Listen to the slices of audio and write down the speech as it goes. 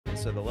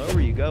So the lower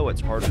you go, it's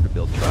harder to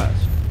build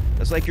trust.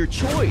 It's like your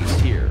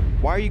choice here.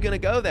 Why are you going to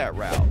go that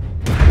route?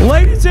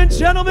 Ladies and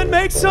gentlemen,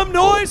 make some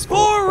noise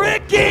for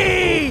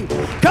Ricky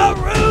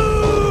Carruth!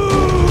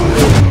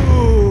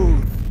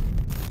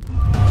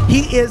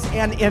 He is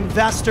an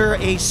investor,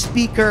 a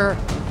speaker,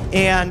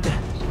 and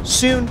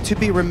soon to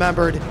be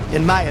remembered,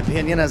 in my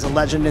opinion, as a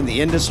legend in the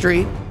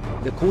industry.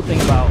 The cool thing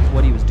about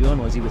what he was doing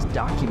was he was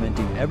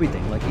documenting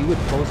everything. Like, he would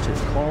post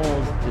his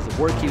calls, his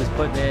work he was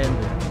putting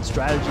in, the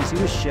strategies. He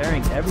was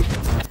sharing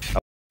everything.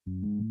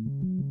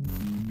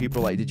 People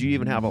are like, did you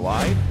even have a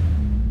life?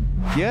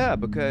 Yeah,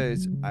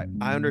 because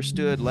I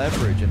understood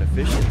leverage and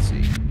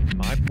efficiency.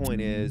 My point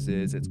is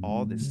it's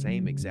all the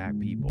same exact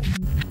people.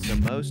 So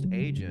most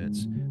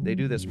agents, they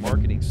do this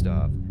marketing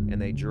stuff and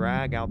they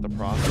drag out the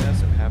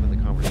process of having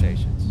the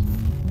conversations.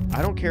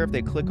 I don't care if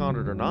they click on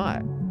it or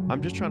not.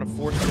 I'm just trying to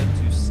force them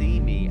to see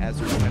me as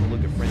they're trying to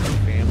look at friends and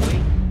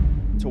family,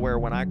 to where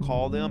when I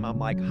call them, I'm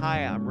like,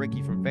 hi, I'm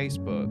Ricky from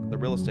Facebook, the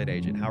real estate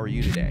agent. How are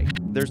you today?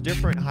 There's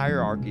different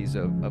hierarchies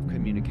of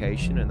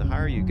communication, and the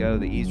higher you go,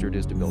 the easier it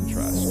is to build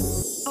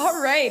trust. All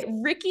right,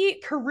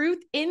 Ricky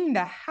Carruth in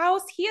the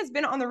house. He has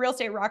been on the Real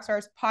Estate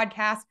Rockstars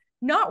podcast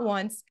not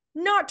once,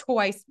 not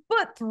twice,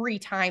 but 3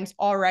 times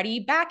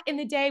already. Back in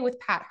the day with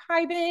Pat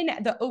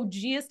Hyben, the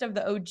OGest of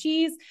the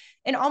OGs.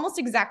 And almost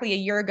exactly a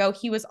year ago,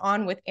 he was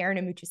on with Aaron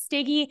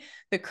Amuchastegui,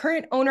 the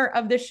current owner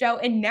of the show.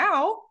 And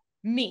now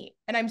me.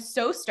 And I'm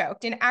so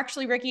stoked. And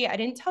actually, Ricky, I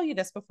didn't tell you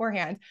this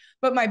beforehand,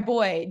 but my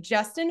boy,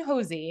 Justin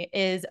Hosey,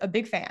 is a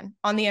big fan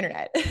on the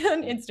internet,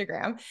 on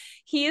Instagram.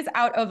 He is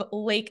out of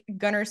Lake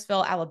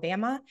Gunnersville,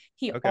 Alabama.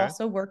 He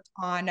also worked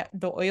on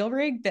the oil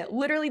rig, that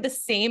literally the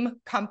same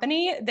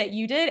company that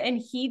you did. And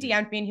he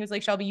DM'd me and he was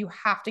like, Shelby, you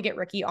have to get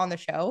Ricky on the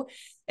show.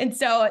 And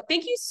so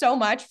thank you so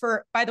much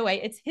for, by the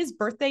way, it's his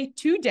birthday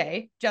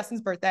today,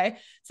 Justin's birthday.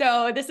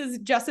 So this is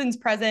Justin's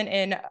present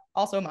and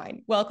also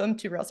mine. Welcome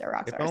to Real Estate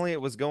Rockstars. If only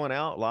it was going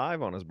out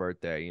live on his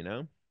birthday, you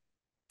know?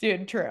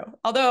 Dude, true.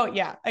 Although,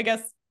 yeah, I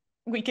guess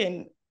we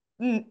can,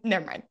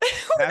 never mind.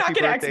 We're Happy not going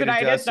to birthday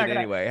expedite to it. Justin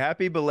anyway.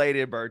 Happy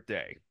belated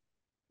birthday.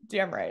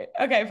 Damn right.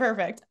 Okay,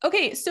 perfect.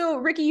 Okay, so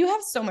Ricky, you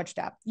have so much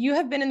depth. You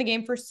have been in the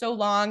game for so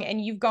long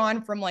and you've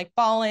gone from like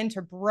ballin'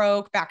 to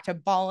broke back to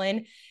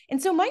ballin'.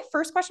 And so my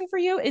first question for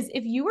you is,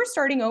 if you were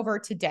starting over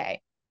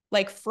today,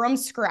 like from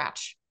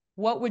scratch,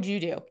 what would you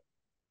do?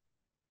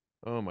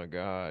 Oh my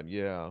God.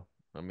 Yeah.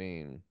 I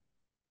mean,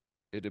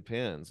 it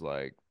depends.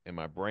 Like, am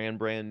I brand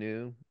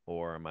new,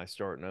 or am I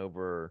starting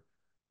over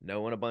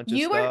knowing a bunch of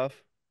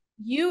stuff?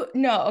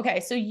 Okay.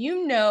 So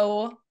you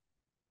know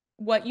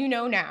what you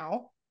know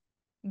now,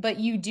 but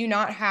you do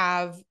not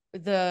have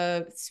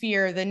the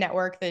sphere, the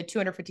network, the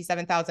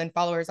 257,000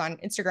 followers on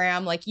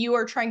Instagram. Like, you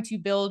are trying to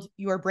build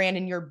your brand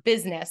and your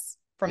business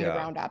from the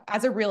ground up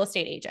as a real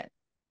estate agent.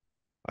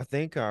 I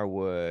think I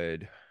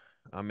would.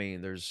 I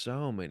mean, there's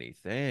so many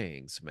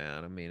things,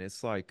 man. I mean,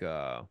 it's like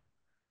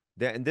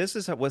that, and this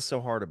is what's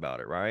so hard about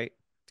it, right?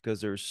 Because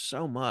there's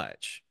so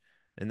much.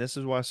 And this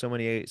is why so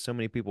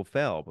many people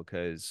fail,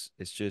 because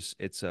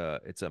it's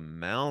a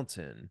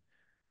mountain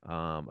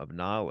of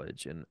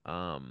knowledge. And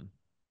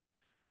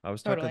I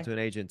was talking to an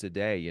agent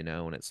today, you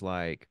know, and it's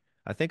like,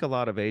 I think a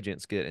lot of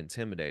agents get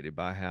intimidated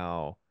by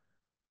how,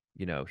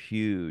 you know,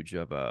 huge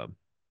of a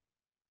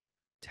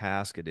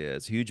task it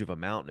is, huge of a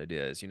mountain it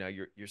is. You know,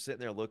 you're sitting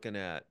there looking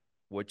at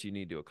what you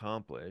need to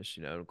accomplish,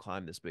 you know, to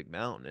climb this big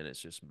mountain, and it's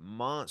just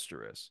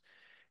monstrous.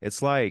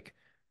 It's like,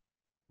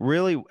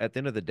 really, at the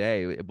end of the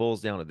day, it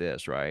boils down to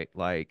this, right?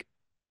 Like,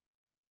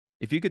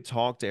 if you could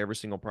talk to every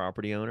single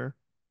property owner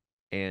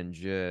and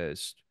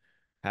just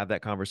have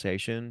that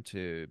conversation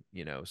to,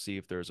 you know, see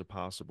if there's a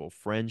possible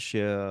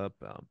friendship,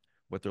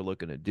 what they're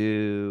looking to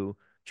do,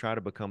 try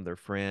to become their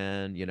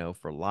friend, you know,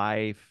 for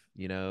life,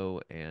 you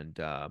know, and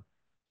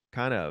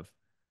kind of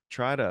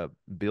try to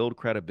build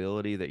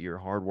credibility that you're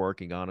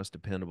hardworking, honest,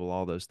 dependable,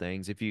 all those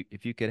things. If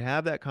you could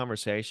have that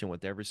conversation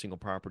with every single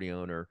property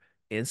owner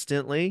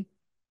instantly,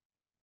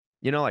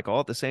 you know, like all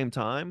at the same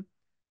time,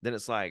 then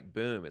it's like,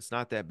 boom, it's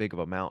not that big of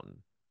a mountain.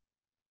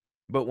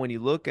 But when you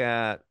look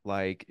at,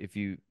 like, if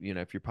you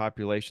know, if your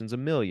population's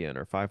 1 million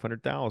or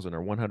 500,000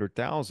 or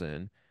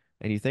 100,000,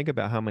 and you think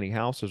about how many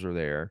houses are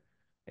there,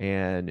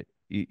 and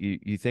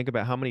you think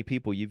about how many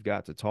people you've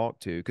got to talk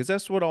to, because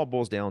that's what it all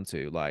boils down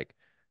to, like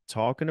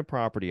talking to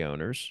property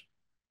owners,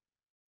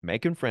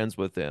 making friends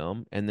with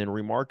them, and then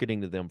remarketing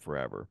to them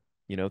forever,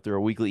 you know, through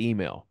a weekly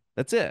email.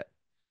 That's it.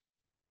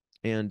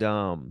 And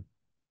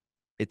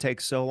it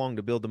takes so long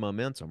to build the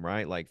momentum,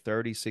 right? Like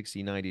 30,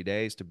 60, 90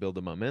 days to build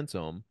the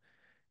momentum.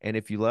 And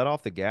if you let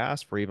off the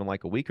gas for even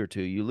like a week or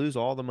two, you lose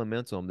all the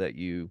momentum that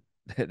you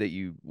that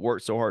you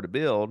worked so hard to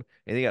build,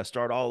 and you got to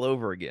start all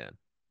over again.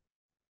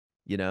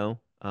 You know,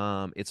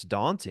 it's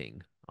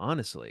daunting,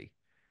 honestly.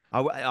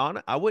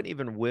 I wouldn't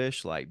even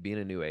wish like being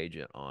a new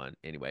agent on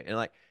anyway. And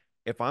like,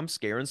 if I'm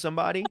scaring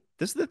somebody,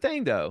 this is the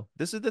thing though.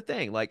 This is the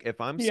thing. Like, if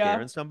I'm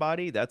scaring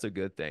somebody, that's a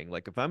good thing.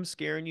 Like, if I'm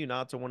scaring you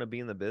not to want to be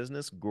in the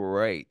business,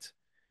 great.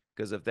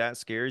 Because if that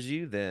scares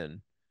you,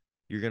 then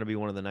you're going to be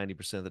one of the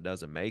 90% that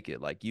doesn't make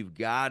it. Like, you've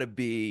got to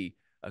be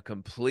a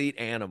complete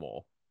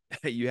animal.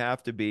 You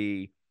have to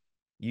be,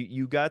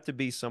 you got to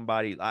be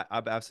somebody.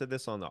 I've said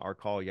this on our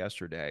call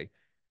yesterday.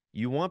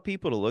 You want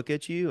people to look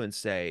at you and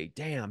say,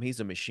 damn, he's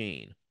a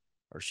machine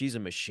or she's a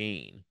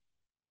machine.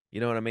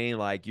 You know what I mean?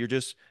 Like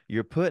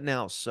you're putting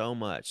out so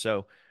much.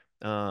 So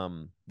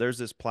there's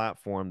this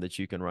platform that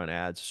you can run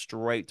ads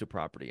straight to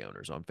property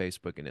owners on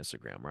Facebook and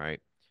Instagram, right?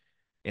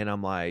 And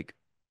I'm like,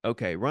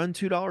 okay, run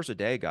 $2 a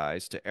day,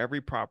 guys, to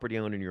every property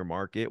owner in your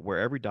market, where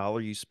every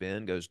dollar you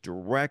spend goes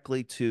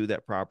directly to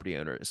that property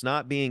owner. It's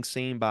not being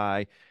seen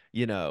by,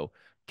 you know,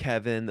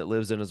 Kevin that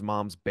lives in his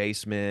mom's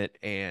basement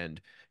and,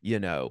 you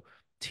know,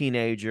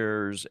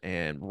 teenagers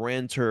and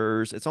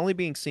renters. It's only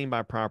being seen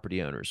by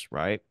property owners,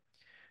 right?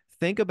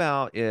 Think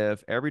about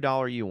if every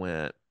dollar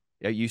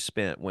you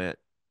spent went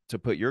to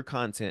put your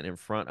content in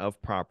front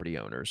of property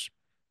owners.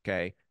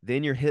 Okay.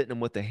 Then you're hitting them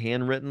with a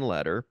handwritten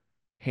letter,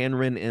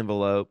 handwritten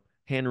envelope,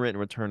 handwritten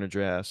return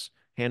address,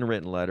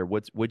 handwritten letter.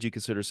 Would you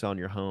consider selling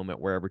your home at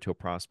wherever to a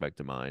prospect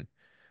of mine?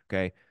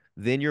 Okay.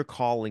 Then you're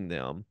calling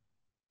them,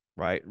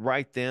 right?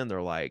 Right then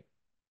they're like,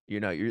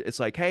 it's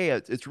like, hey,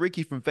 it's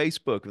Ricky from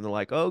Facebook. And they're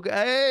like, oh,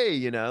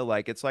 hey,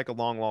 like it's like a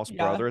long lost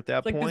Yeah. brother at It's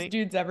that like this point.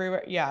 dude's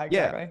everywhere. Yeah,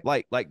 Yeah,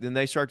 exactly. like then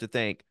they start to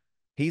think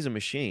he's a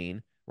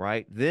machine,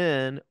 right?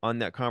 Then on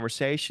that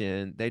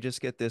conversation, they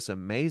just get this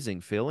amazing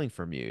feeling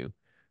from you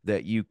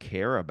that you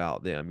care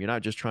about them. You're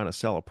not just trying to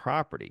sell a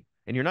property,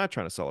 and you're not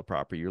trying to sell a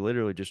property. You're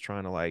literally just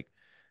trying to like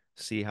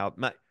see how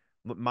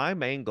my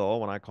main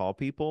goal when I call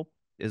people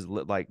is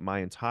like my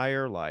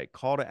entire like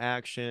call to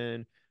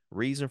action,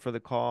 reason for the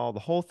call.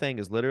 The whole thing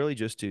is literally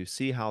just to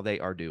see how they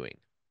are doing.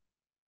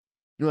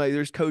 Like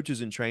there's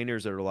coaches and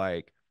trainers that are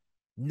like,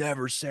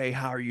 never say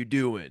how are you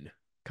doing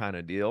kind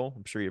of deal.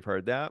 I'm sure you've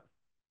heard that.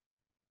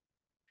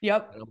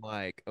 Yep. And I'm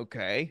like,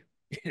 okay.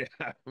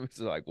 It's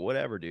like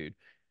whatever, dude.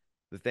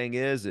 The thing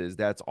is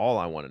that's all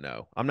I want to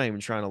know. I'm not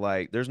even trying to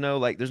like, there's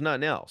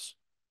nothing else.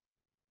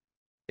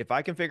 If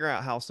I can figure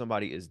out how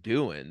somebody is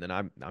doing, then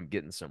I'm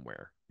getting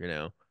somewhere, you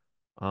know?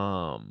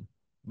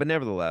 But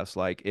nevertheless,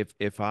 like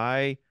if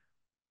I'm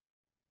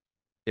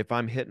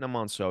hitting them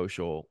on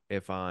social,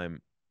 if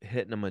I'm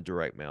hitting them a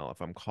direct mail,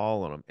 if I'm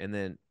calling them, and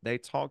then they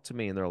talk to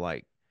me and they're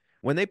like,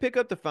 when they pick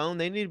up the phone,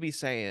 they need to be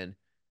saying,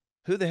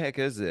 who the heck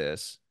is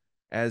this?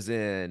 As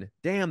in,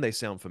 damn, they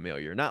sound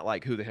familiar. Not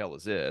like, who the hell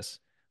is this?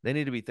 They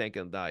need to be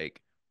thinking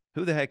like,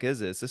 who the heck is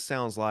this? This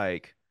sounds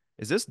like,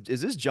 is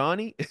this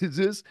Johnny? Is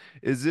this,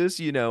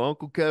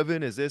 Uncle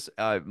Kevin? Is this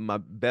my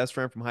best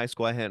friend from high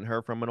school I hadn't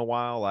heard from in a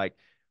while? Like,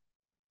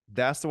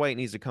 that's the way it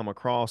needs to come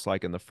across,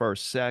 like in the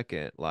first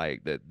second,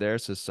 like that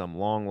there's just some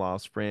long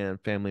lost friend,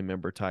 family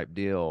member type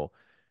deal.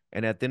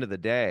 And at the end of the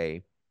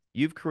day,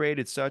 you've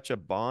created such a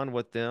bond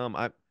with them.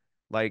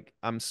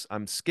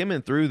 I'm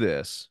skimming through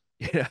this.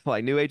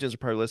 Like new agents are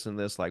probably listening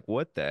to this, like,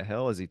 what the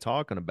hell is he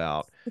talking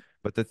about?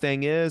 But the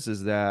thing is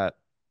that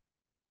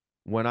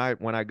when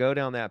I go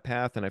down that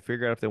path and I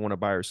figure out if they want to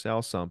buy or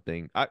sell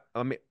something, I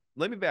mean,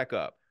 let me back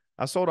up.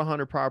 I sold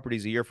 100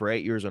 properties a year for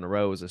 8 years in a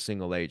row as a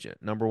single agent.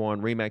 Number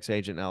one Remax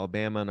agent in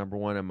Alabama, number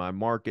one in my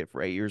market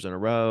for 8 years in a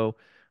row.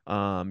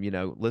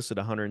 Listed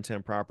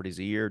 110 properties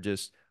a year,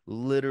 just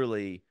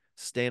literally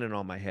standing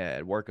on my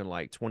head, working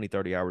like 20,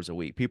 30 hours a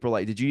week. People are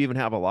like, did you even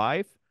have a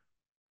life?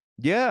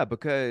 Yeah,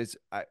 because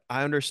I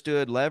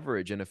understood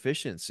leverage and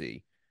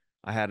efficiency.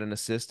 I had an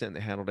assistant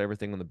that handled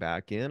everything on the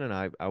back end, and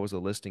I was a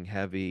listing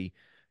heavy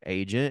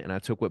agent, and I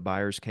took what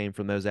buyers came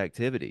from those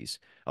activities.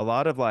 A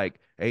lot of like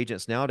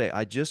agents nowadays,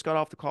 I just got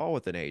off the call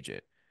with an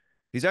agent.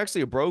 He's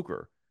actually a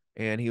broker,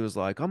 and he was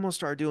like, I'm gonna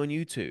start doing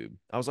YouTube.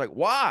 I was like,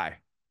 why?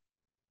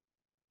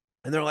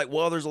 And they're like,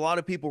 well, there's a lot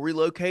of people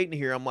relocating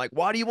here. I'm like,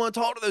 why do you want to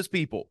talk to those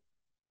people?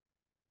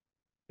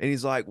 And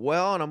he's like,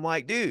 well, and I'm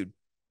like, dude,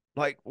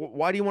 like,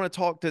 why do you want to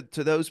talk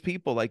to those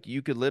people? Like,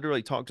 you could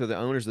literally talk to the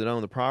owners that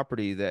own the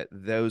property that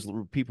those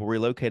people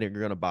relocating are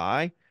going to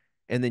buy.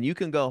 And then you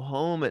can go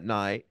home at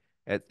night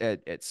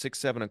at 6,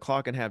 7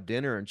 o'clock and have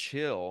dinner and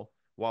chill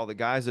while the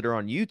guys that are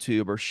on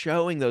YouTube are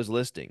showing those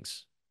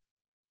listings,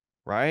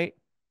 right?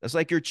 That's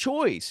like your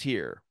choice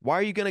here. Why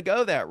are you going to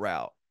go that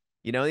route?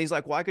 And he's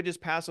like, well, I could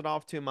just pass it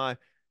off to one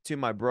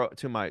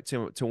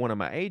of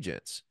my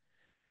agents.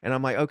 And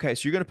I'm like, okay,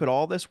 so you're going to put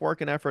all this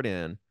work and effort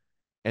in,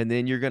 and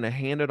then you're going to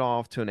hand it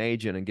off to an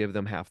agent and give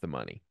them half the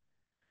money.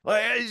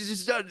 Like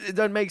it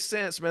doesn't make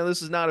sense, man.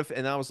 This is not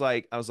and I was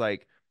like,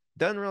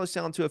 doesn't really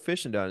sound too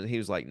efficient, does it? And he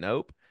was like,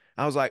 nope.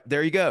 I was like,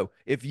 there you go.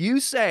 If you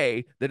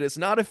say that it's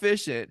not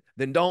efficient,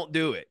 then don't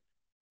do it.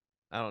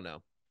 I don't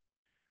know.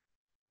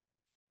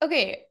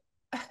 Okay.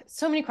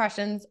 So many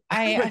questions.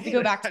 I have to go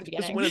Man, back to I the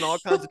just beginning. went in all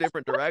kinds of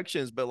different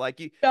directions, but like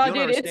you No, don't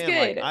dude, it's understand.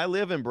 Like good. I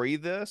live and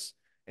breathe this,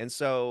 and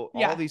so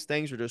all Yeah. these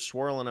things are just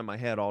swirling in my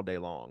head all day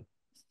long.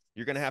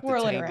 You're gonna have to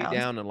Swirling tame me around.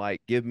 down and like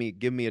give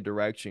me a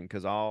direction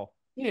because I'll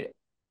Dude,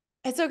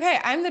 it's okay.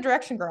 I'm the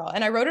direction girl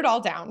and I wrote it all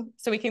down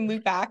so we can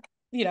loop back,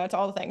 to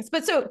all the things.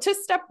 But so to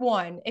step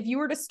one, if you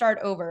were to start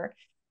over,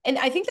 and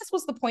I think this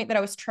was the point that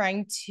I was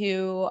trying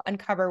to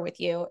uncover with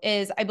you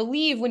is I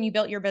believe when you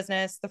built your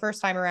business the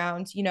first time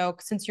around,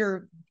 since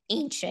you're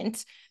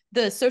ancient,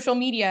 the social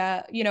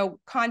media,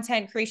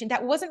 content creation,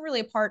 that wasn't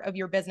really a part of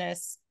your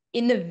business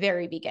in the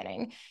very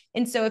beginning.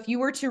 And so if you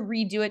were to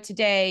redo it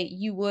today,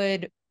 you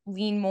would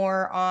lean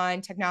more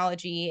on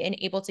technology and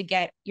able to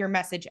get your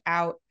message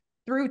out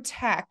through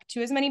tech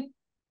to as many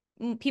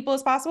people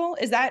as possible.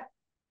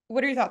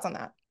 What are your thoughts on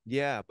that?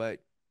 Yeah, but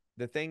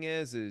the thing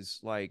is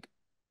like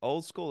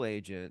old school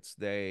agents,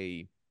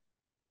 they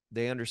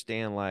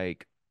understand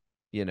like,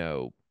 you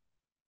know,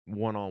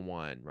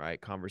 one-on-one,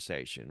 right?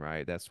 Conversation,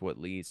 right? That's what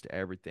leads to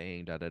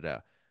everything, da da da.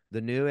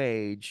 The new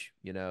age,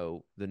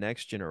 the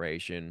next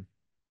generation,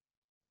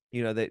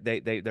 they're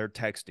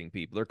texting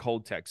people. They're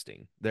cold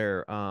texting.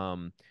 They're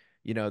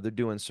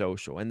doing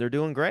social and they're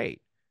doing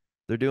great.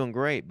 They're doing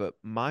great. But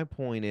my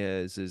point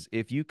is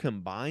if you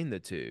combine the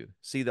two,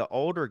 see, the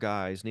older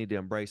guys need to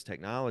embrace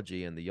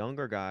technology and the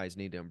younger guys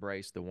need to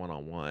embrace the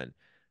one-on-one,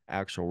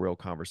 actual real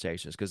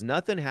conversations, because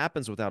nothing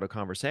happens without a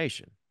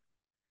conversation.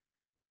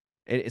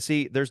 And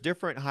see, there's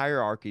different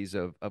hierarchies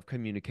of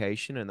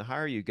communication, and the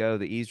higher you go,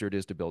 the easier it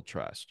is to build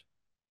trust.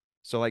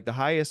 So, like, the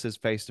highest is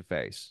face to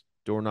face,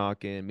 door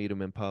knocking, meet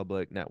them in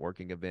public,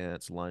 networking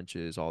events,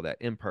 lunches, all that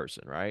in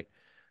person, right?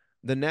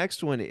 The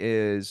next one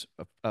is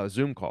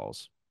Zoom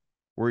calls,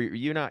 where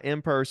you're not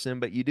in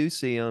person, but you do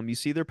see them. You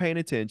see they're paying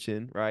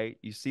attention, right?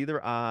 You see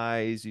their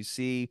eyes. You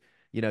see,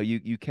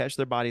 you catch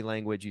their body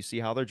language. You see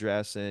how they're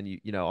dressing.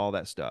 All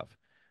that stuff.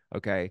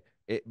 Okay.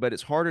 But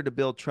it's harder to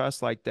build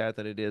trust like that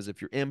than it is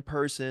if you're in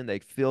person. They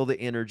feel the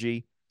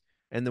energy.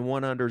 And the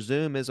one under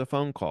Zoom is a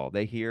phone call.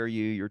 They hear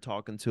you, you're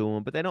talking to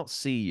them, but they don't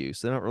see you.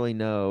 So they don't really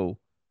know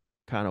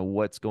kind of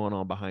what's going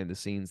on behind the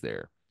scenes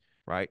there,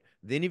 right?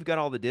 Then you've got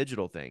all the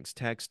digital things,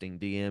 texting,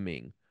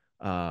 DMing,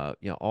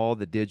 all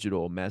the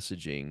digital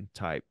messaging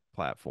type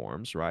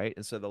platforms, right?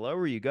 And so the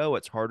lower you go,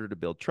 it's harder to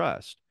build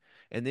trust.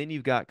 And then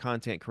you've got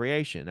content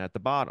creation at the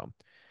bottom,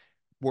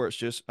 where it's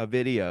just a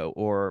video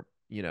or,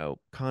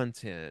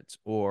 content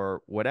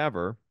or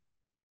whatever.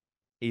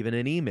 Even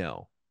an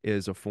email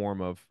is a form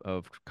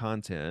of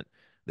content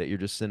that you're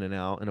just sending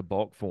out in a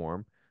bulk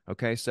form.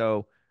 Okay,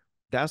 so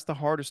that's the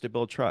hardest to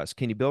build trust.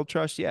 Can you build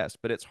trust? Yes,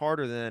 but it's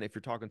harder than if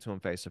you're talking to them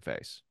face to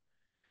face.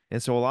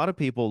 And so a lot of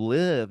people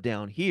live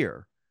down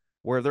here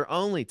where they're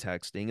only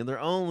texting and they're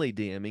only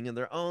DMing and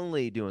they're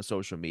only doing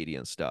social media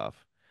and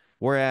stuff.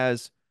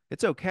 Whereas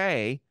it's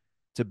okay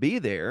to be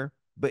there,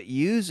 but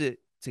use it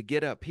to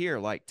get up here,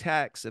 like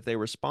text. If they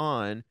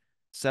respond,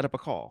 set up a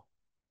call,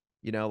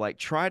 like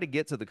try to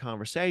get to the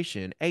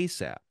conversation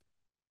ASAP.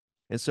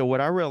 And so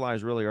what I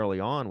realized really early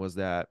on was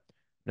that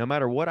no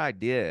matter what I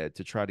did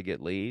to try to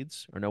get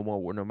leads, or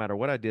no matter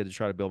what I did to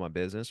try to build my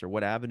business, or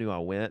what avenue I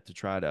went to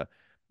try to,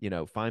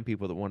 find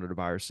people that wanted to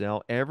buy or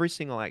sell, every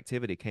single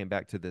activity came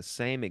back to the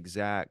same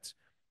exact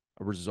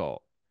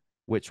result,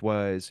 which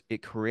was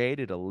it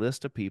created a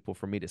list of people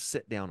for me to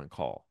sit down and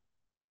call.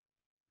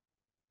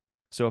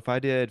 So if I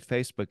did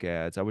Facebook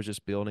ads, I was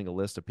just building a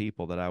list of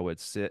people that I would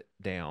sit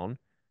down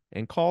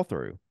and call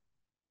through,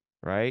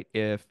 right?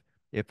 If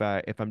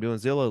I'm doing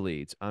Zillow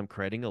leads, I'm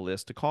creating a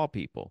list to call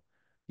people.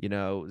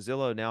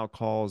 Zillow now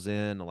calls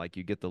in, like,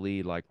 you get the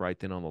lead like right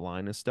then on the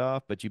line and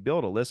stuff, but you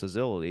build a list of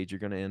Zillow leads, you're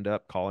going to end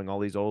up calling all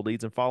these old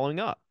leads and following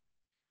up.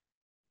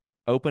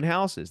 Open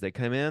houses, they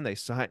come in, they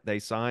sign the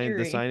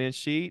sign-in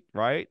sheet,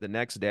 right? The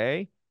next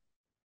day,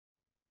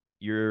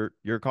 you're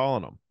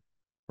calling them,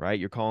 right?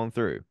 You're calling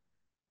through.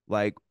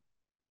 Like,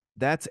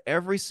 that's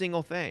every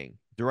single thing.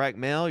 Direct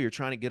mail, you're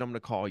trying to get them to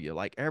call you.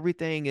 Like,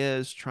 everything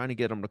is trying to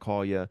get them to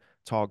call you,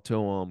 talk to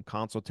them,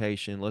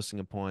 consultation, listing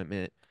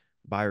appointment,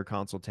 buyer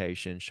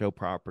consultation, show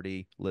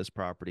property, list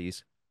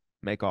properties,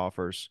 make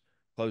offers,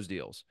 close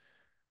deals.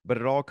 But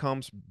it all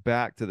comes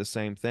back to the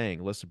same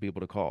thing, list of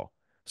people to call.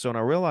 So when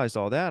I realized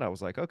all that, I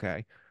was like,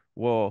 okay,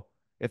 well,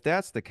 if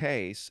that's the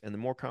case, and the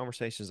more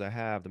conversations I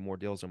have, the more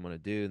deals I'm going to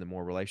do, the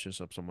more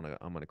relationships I'm going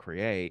to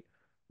create,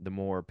 the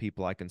more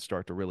people I can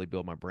start to really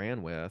build my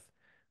brand with,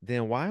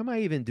 then why am I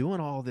even doing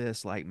all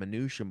this like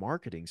minutia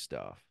marketing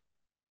stuff,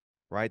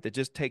 right? That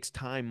just takes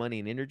time, money,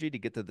 and energy to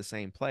get to the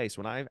same place.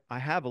 When I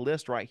have a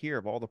list right here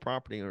of all the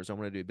property owners I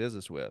want to do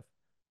business with,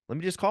 let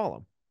me just call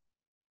them,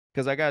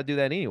 because I got to do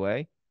that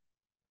anyway,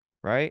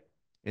 right?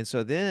 And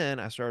so then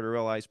I started to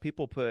realize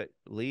people put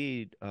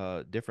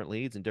different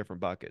leads in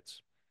different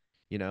buckets.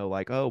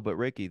 Like, oh, but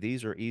Ricky,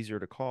 these are easier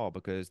to call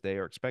because they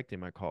are expecting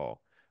my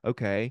call.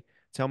 Okay,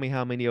 tell me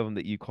how many of them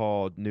that you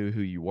called knew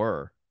who you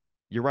were.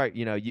 You're right.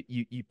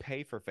 You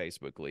pay for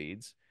Facebook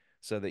leads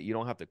so that you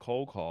don't have to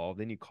cold call.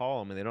 Then you call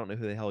them and they don't know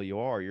who the hell you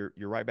are. You're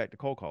right back to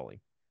cold calling.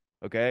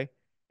 Okay,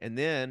 and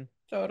then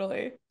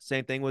Totally.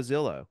 same thing with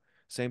Zillow.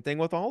 Same thing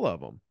with all of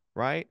them,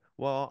 right?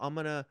 Well, I'm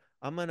gonna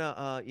I'm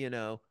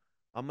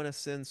gonna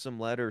send some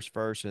letters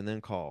first and then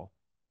call.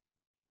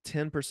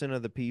 10%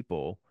 of the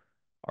people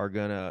are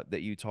gonna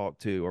that you talk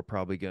to are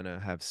probably gonna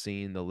have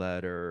seen the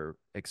letter,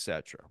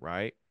 etc.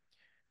 Right?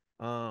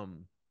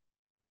 Um,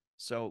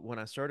 so when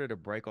I started to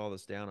break all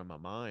this down in my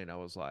mind, I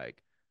was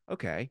like,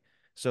 okay,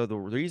 so the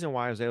reason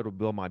why I was able to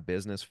build my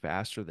business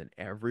faster than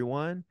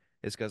everyone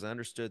is because I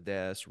understood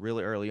this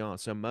really early on.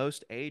 So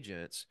most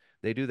agents,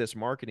 they do this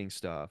marketing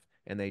stuff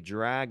and they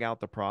drag out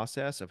the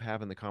process of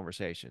having the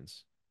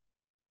conversations.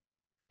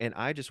 And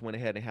I just went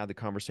ahead and had the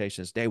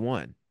conversations day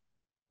one,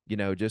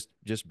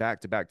 just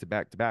back to back to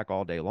back to back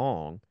all day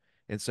long.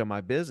 And so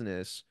my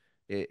business,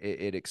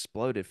 it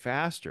exploded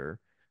faster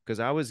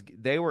because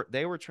they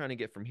were trying to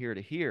get from here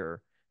to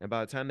here. And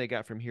by the time they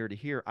got from here to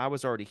here, I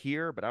was already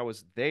here, but I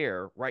was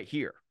there right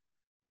here.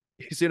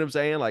 You see what I'm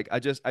saying? Like I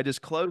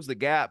just closed the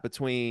gap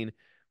between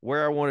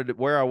where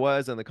I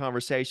was and the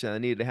conversation I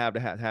needed to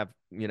have,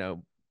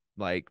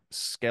 like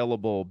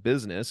scalable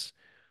business.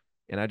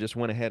 And I just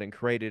went ahead and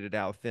created it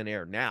out of thin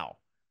air now.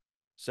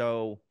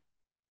 So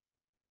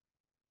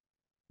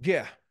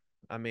yeah,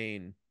 I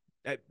mean,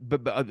 I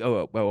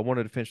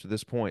wanted to finish to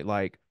this point.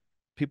 Like,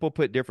 people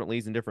put different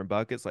leads in different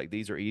buckets. Like,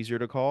 these are easier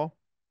to call.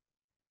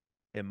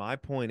 And my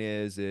point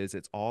is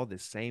it's all the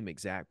same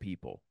exact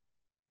people.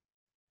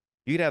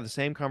 You could have the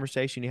same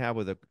conversation you have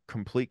with a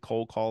complete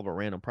cold call of a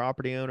random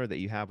property owner that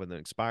you have with an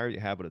expired, you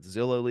have with a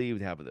Zillow lead, you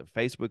have with a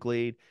Facebook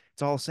lead.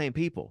 It's all the same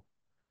people.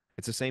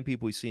 It's the same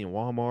people you see in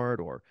Walmart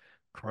or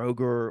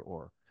Kroger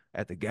or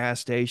at the gas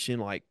station.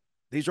 Like,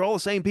 these are all the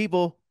same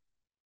people,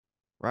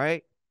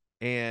 right?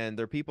 And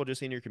they're people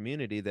just in your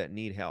community that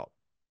need help.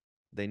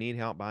 They need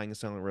help buying and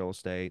selling real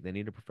estate. They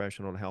need a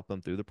professional to help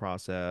them through the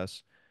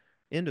process.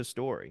 End of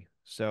story.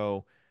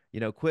 So,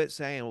 quit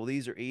saying, well,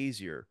 these are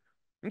easier.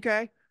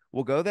 Okay,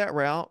 we'll go that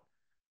route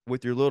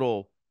with your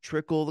little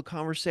trickle the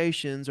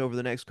conversations over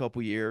the next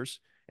couple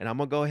years. And I'm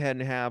going to go ahead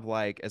and have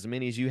like as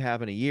many as you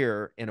have in a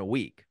year in a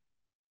week.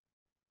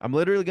 I'm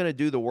literally going to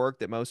do the work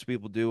that most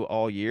people do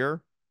all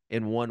year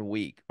in 1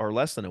 week or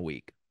less than a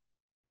week.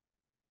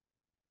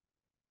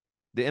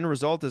 The end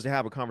result is to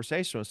have a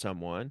conversation with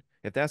someone.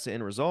 If that's the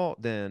end result,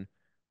 then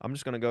I'm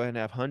just going to go ahead and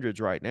have hundreds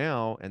right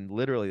now. And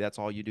literally, that's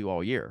all you do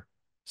all year.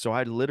 So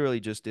I literally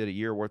just did a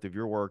year worth of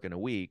your work in a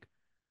week.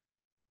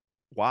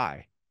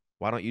 Why?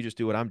 Why don't you just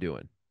do what I'm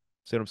doing?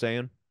 See what I'm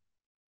saying?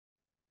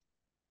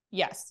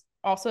 Yes.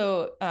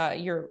 Also,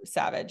 you're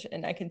savage,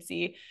 and I can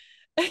see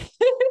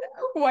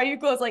why you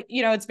close. Like,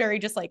 it's very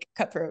just like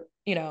cutthroat,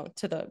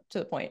 to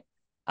the point.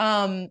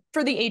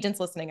 For the agents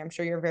listening, I'm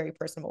sure you're very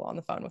personable on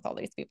the phone with all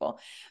these people.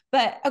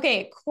 But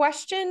okay,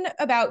 question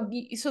about,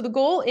 so the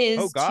goal Oh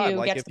is God, to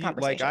like get to if the you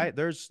like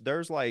conversation.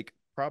 there's like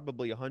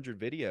probably 100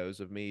 videos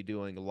of me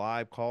doing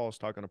live calls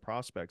talking to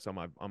prospects on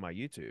my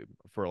YouTube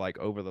for like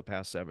over the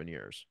past 7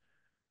 years.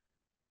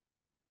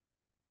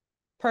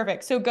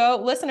 Perfect. So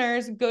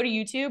listeners, go to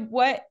YouTube.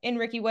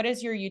 Ricky, what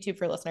is your YouTube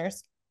for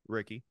listeners?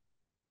 Ricky,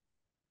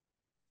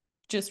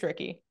 Just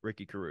Ricky.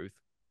 Ricky Carruth.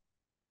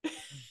 If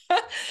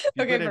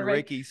you Okay, put in perfect.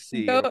 Ricky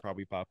C, Go it'll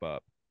probably pop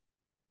up.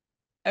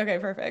 Okay,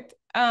 perfect.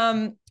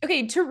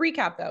 Okay, to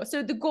recap though.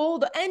 So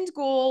the end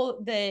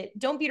goal, that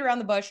don't beat around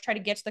the bush, try to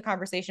get to the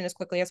conversation as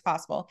quickly as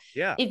possible.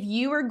 Yeah. If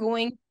you are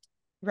going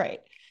right.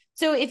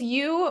 So if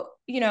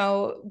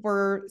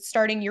were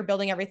starting, you're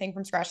building everything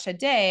from scratch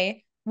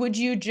today, would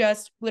you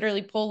just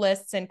literally pull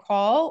lists and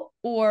call,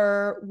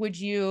 or would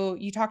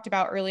you talked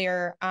about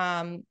earlier,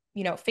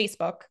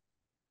 Facebook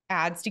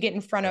ads to get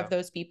in front Yeah. of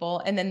those people,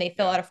 and then they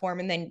fill Yeah. out a form,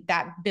 and then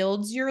that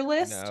builds your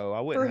list No,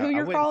 for who I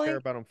you're wouldn't care calling?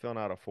 about them filling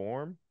out a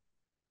form.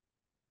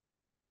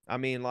 I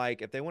mean,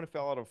 like if they want to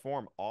fill out a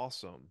form,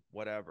 awesome,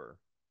 whatever.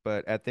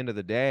 But at the end of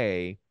the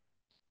day,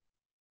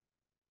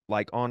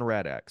 like on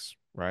RedX,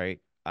 right?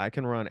 I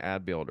can run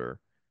ad builder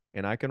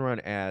and I can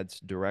run ads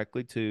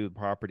directly to the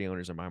property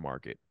owners in my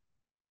market.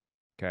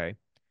 Okay.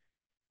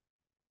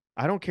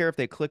 I don't care if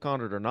they click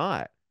on it or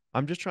not.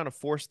 I'm just trying to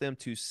force them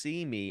to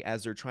see me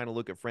as they're trying to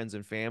look at friends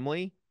and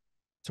family,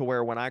 to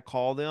where when I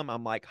call them,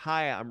 I'm like,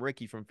 hi, I'm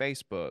Ricky from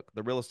Facebook,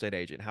 the real estate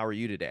agent. How are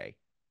you today?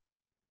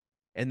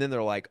 And then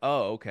they're like,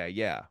 oh, okay,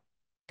 yeah,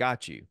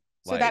 got you.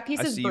 So that Like, I piece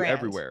is see you brand.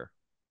 everywhere.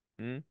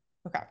 Hmm?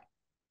 Okay.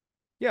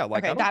 Yeah,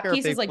 like I Okay. don't That care if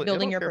piece they is like flip. I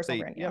building don't your care if personal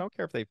they. brand. Yeah, I Yeah. don't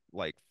care if they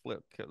like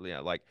flip.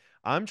 Yeah, like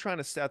I'm trying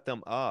to set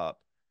them up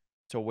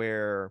to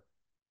where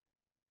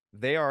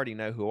they already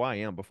know who I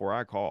am before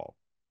I call.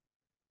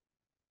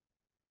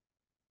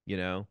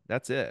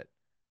 That's it.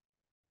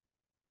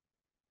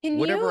 Can you, so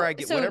Whatever I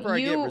get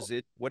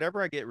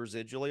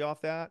residually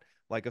off that,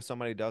 like if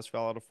somebody does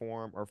fill out a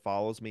form or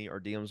follows me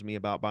or DMs me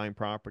about buying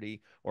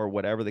property or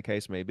whatever the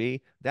case may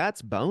be,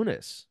 that's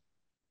bonus.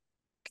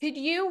 could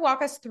you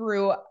walk us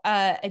through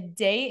a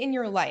day in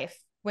your life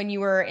when you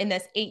were in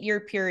this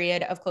 8-year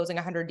period of closing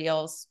 100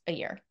 deals a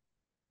year?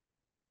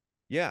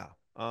 Yeah.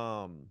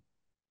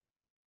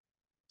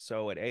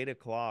 So at 8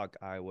 o'clock,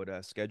 I would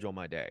schedule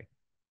my day.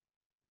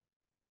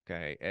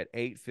 Okay. At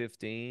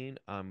 8:15,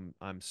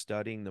 I'm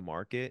studying the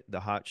market, the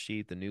hot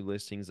sheet, the new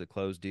listings, the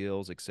closed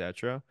deals,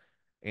 etc.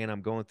 And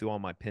I'm going through all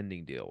my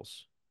pending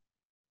deals.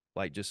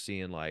 Like just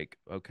seeing like,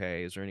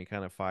 okay, is there any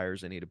kind of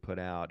fires I need to put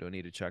out? Do I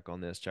need to check on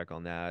this, check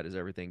on that? Is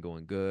everything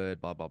going good?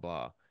 Blah, blah,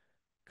 blah.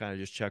 Kind of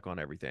just check on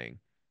everything.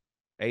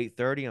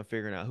 8:30, I'm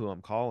figuring out who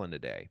I'm calling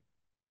today.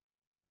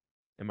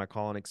 Am I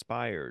calling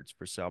expireds,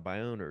 for sale by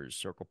owners,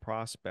 circle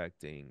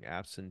prospecting,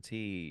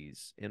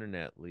 absentees,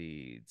 internet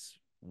leads,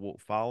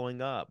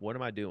 following up? What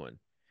am I doing?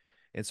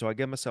 And so I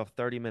give myself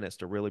 30 minutes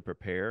to really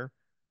prepare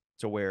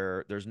to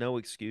where there's no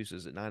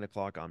excuses. At 9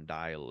 o'clock, I'm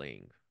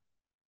dialing.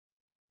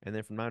 And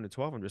then from 9 to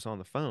 12, I'm just on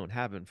the phone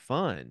having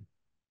fun.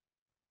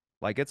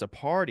 Like it's a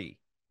party.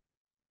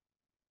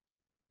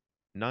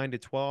 9 to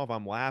 12,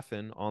 I'm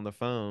laughing on the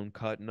phone,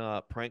 cutting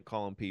up, prank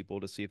calling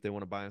people to see if they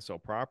want to buy and sell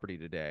property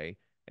today.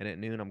 And at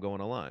noon, I'm going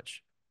to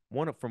lunch.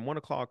 From 1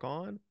 o'clock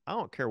on, I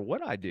don't care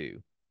what I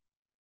do.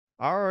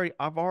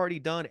 I've already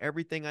done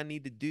everything I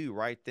need to do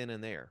right then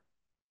and there.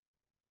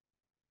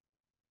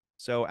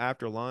 So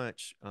after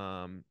lunch,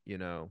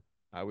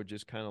 I would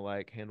just kind of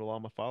like handle all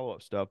my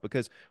follow-up stuff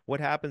because what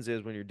happens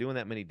is when you're doing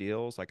that many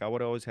deals, like I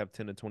would always have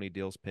 10 to 20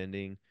 deals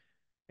pending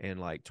and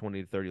like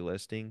 20 to 30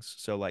 listings.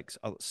 So like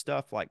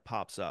stuff like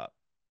pops up,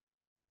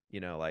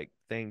 like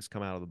things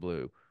come out of the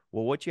blue.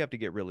 Well, what you have to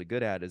get really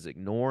good at is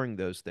ignoring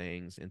those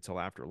things until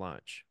after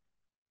lunch.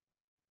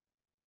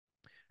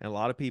 And a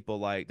lot of people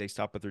like they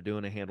stop what they're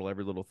doing and handle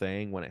every little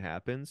thing when it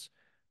happens.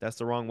 That's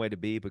the wrong way to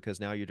be because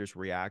now you're just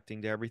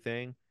reacting to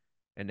everything.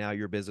 And now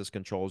your business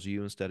controls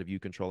you instead of you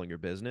controlling your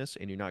business,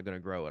 and you're not going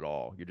to grow at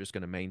all. You're just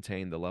going to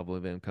maintain the level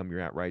of income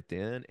you're at right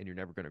then, and you're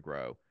never going to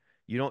grow.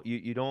 You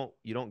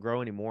don't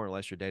grow anymore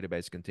unless your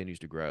database continues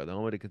to grow. The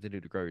only way to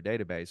continue to grow your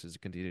database is to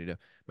continue to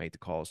make the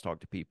calls, talk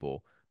to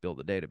people, build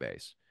the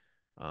database.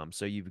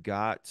 So you've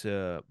got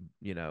to,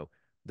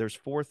 there's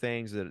four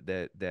things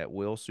that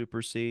will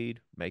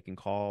supersede making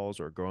calls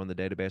or growing the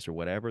database or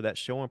whatever. That's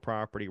showing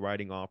property,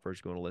 writing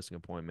offers, going to listing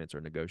appointments, or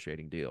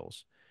negotiating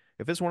deals.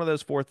 If it's one of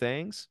those four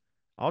things,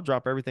 I'll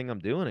drop everything I'm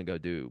doing and go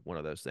do one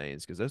of those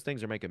things because those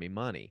things are making me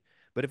money.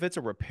 But if it's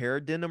a repair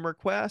addendum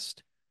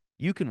request,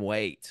 you can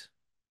wait,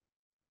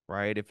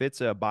 right? If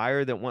it's a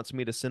buyer that wants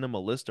me to send them a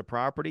list of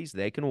properties,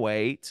 they can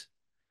wait.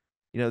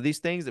 These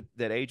things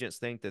that agents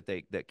think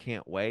that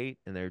can't wait,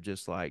 and they're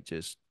just like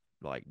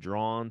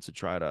drawn to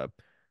try to,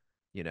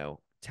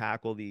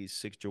 tackle these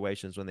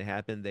situations when they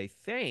happen. They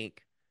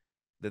think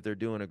that they're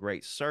doing a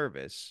great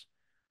service,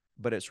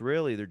 but it's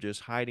really they're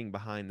just hiding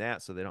behind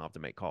that so they don't have to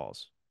make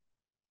calls.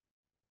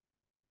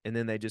 And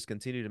then they just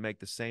continue to make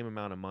the same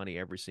amount of money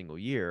every single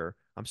year.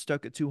 I'm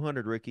stuck at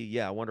 200, Ricky.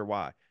 Yeah, I wonder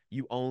why.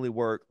 You only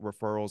work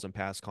referrals and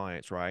past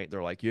clients, right?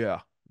 They're like,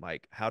 yeah.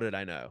 Like, how did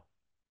I know?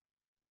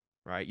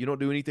 Right? You don't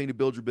do anything to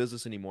build your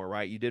business anymore,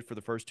 right? You did for the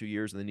first 2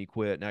 years and then you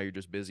quit. Now you're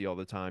just busy all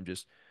the time,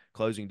 just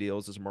closing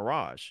deals is a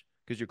mirage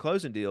because you're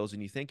closing deals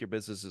and you think your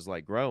business is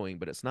like growing,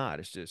 but it's not.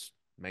 It's just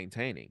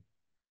maintaining,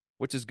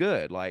 which is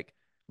good. Like,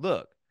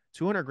 look,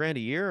 200 grand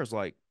a year is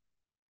like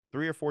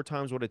 3 or 4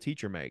 times what a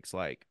teacher makes.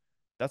 Like,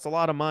 that's a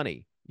lot of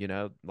money,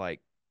 like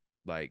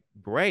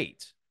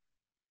great.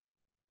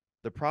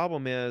 The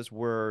problem is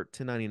we're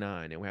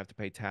 1099 and we have to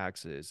pay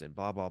taxes and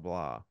blah, blah,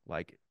 blah.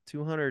 Like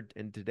 200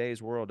 in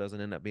today's world doesn't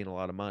end up being a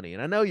lot of money.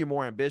 And I know you're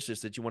more ambitious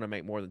that you want to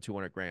make more than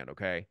 200 grand.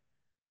 Okay.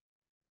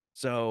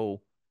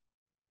 So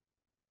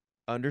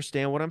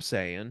understand what I'm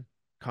saying.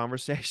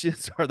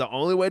 Conversations are the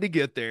only way to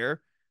get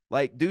there.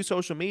 Like do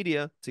social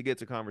media to get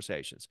to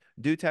conversations.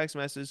 Do text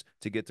messages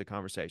to get to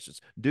conversations.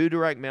 Do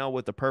direct mail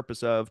with the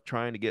purpose of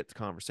trying to get to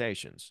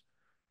conversations.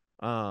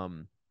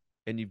 Um,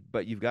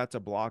 but you've got to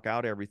block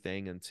out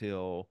everything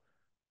until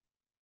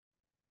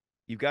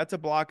you've got to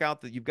block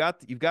out that you've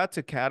got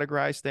to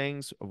categorize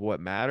things of what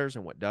matters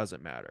and what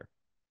doesn't matter.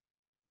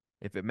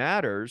 If it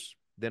matters,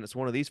 then it's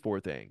one of these four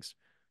things: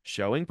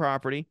 showing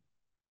property,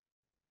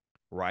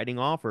 writing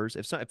offers.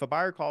 If a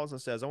buyer calls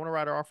and says, "I want to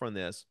write an offer on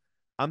this,"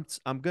 I'm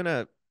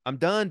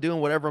done doing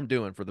whatever I'm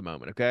doing for the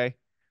moment. Okay.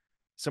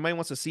 Somebody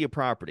wants to see a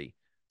property.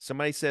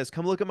 Somebody says,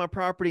 "Come look at my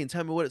property and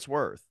tell me what it's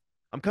worth."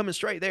 I'm coming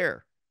straight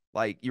there.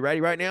 Like, you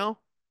ready right now?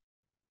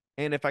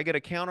 And if I get a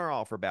counter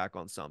offer back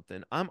on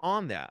something, I'm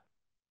on that.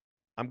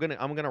 I'm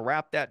gonna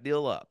wrap that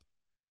deal up.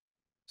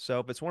 So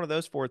if it's one of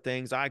those four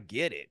things, I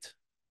get it.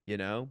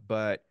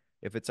 But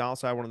if it's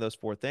outside one of those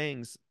four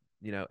things,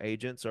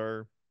 agents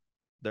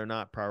they're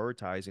not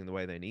prioritizing the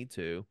way they need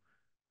to.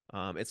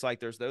 It's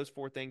like there's those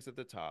four things at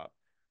the top,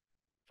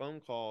 phone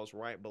calls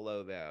right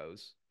below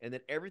those, and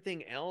then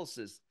everything else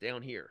is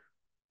down here.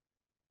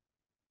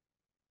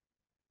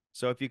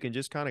 So if you can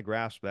just kind of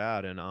grasp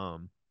that and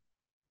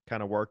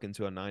kind of work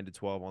into a 9 to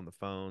 12 on the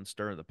phone,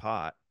 stir in the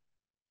pot,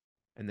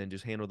 and then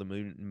just handle the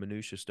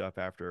minutia stuff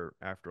after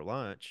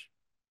lunch,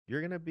 you're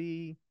gonna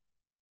be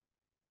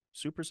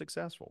super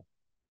successful.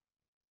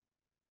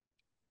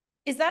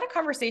 Is that a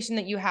conversation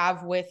that you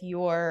have with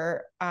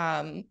your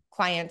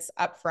clients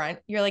up front?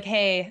 You're like,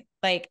 hey,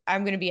 like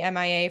I'm going to be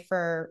MIA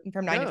from 9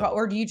 to 12, No,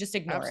 or do you just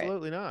ignore it?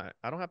 absolutely not.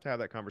 I don't have to have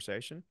that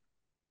conversation.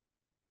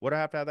 What do I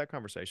have to have that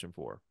conversation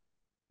for?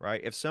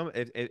 Right? If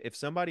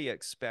somebody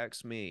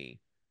expects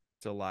me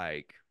to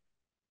like,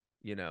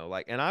 and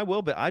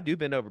I do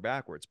bend over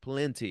backwards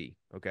plenty,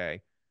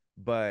 okay?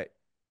 But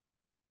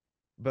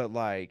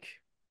like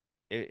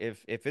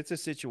if it's a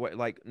situation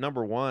like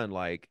number one,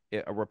 like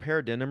a repair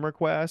addendum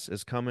request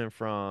is coming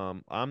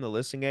from I'm the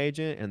listing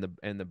agent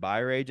and the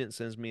buyer agent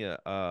sends me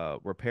a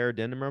repair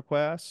addendum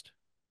request.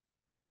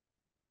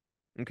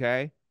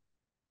 Okay.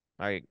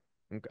 I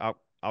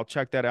I'll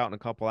check that out in a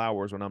couple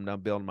hours when I'm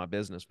done building my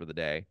business for the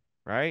day,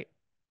 right?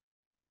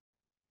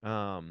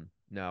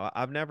 No,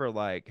 I've never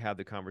like had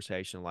the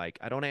conversation like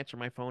I don't answer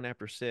my phone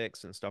after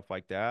 6 and stuff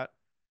like that.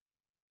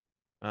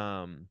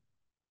 Um,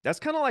 that's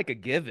kind of like a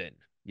given,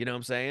 you know what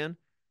I'm saying?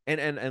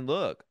 And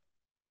look,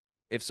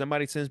 if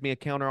somebody sends me a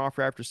counter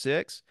offer after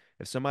 6,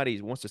 if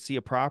somebody wants to see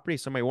a property,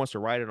 somebody wants to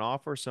write an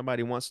offer,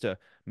 somebody wants to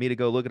me to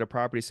go look at a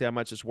property, see how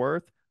much it's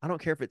worth, I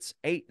don't care if it's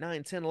 8,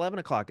 9, 10, 11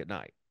 o'clock at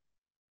night.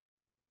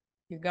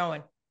 You're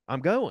going. I'm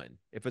going.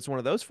 If it's one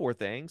of those four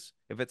things,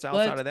 if it's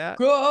outside Let's of that,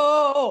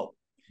 go.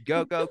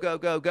 go, go, go,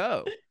 go,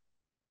 go.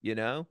 You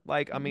know,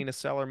 like, I mean, a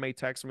seller may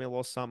text me a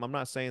little something. I'm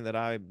not saying that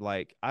I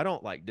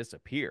don't like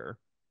disappear,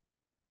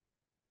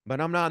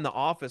 but I'm not in the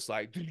office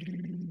like,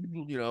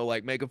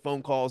 like making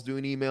phone calls,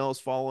 doing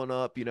emails, following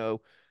up,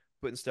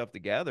 putting stuff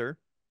together.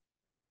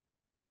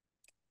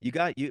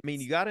 I mean,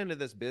 you got into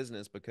this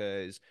business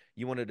because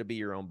you wanted to be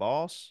your own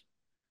boss.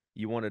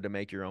 You wanted to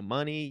make your own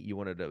money. You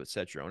wanted to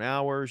set your own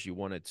hours. You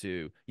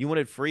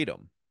wanted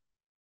freedom.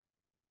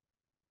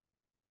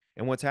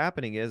 And what's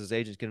happening is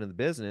agents get into the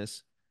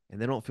business and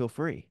they don't feel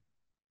free.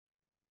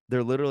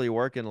 They're literally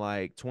working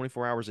like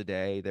 24 hours a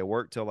day. They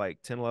work till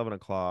like 10, 11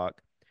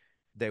 o'clock.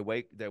 They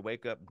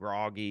wake up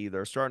groggy.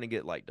 They're starting to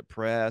get like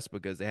depressed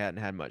because they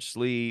hadn't had much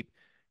sleep.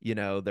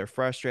 They're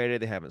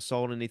frustrated. They haven't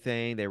sold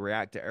anything. They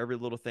react to every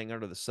little thing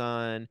under the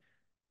sun.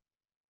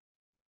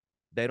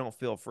 They don't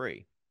feel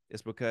free.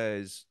 It's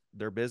because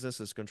their business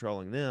is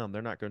controlling them.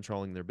 They're not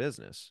controlling their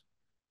business.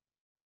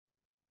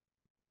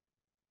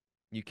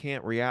 You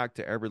can't react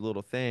to every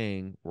little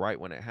thing right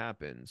when it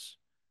happens.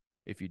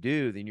 If you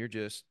do, then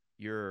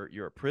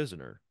you're a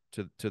prisoner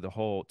to the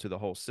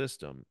whole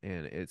system.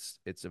 And it's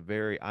a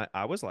very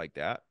I was like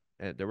that.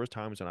 And there was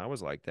times when I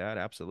was like that,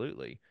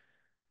 absolutely.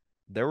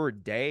 There were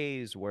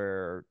days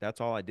where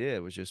that's all I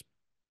did was just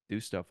do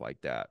stuff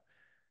like that.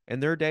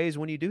 And there are days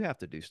when you do have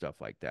to do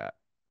stuff like that,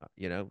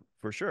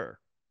 for sure.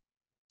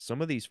 Some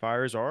of these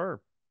fires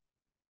are,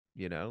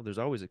 there's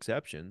always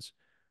exceptions.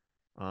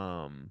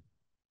 Um,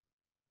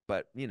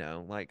 but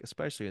like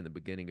especially in the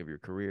beginning of your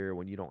career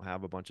when you don't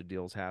have a bunch of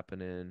deals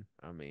happening,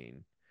 I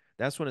mean,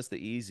 that's when it's the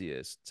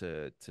easiest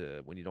to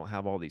when you don't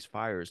have all these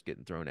fires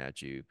getting thrown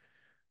at you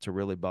to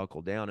really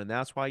buckle down. And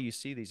that's why you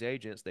see these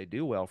agents, they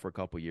do well for a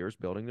couple of years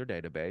building their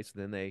database,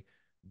 then they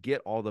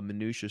get all the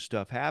minutia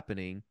stuff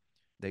happening,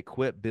 they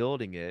quit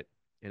building it,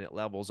 and it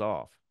levels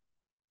off.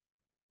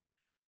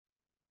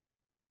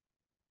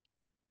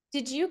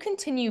 Did you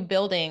continue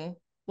building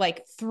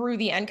like through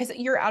the end? Because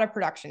you're out of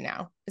production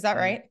now. Is that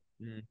right?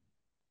 Mm-hmm.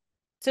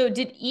 So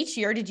did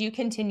you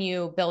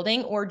continue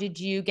building or did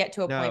you get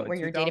to a No, point in where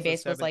your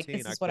database was like, 2017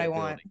 this I is what I quit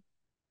want? building.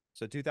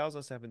 So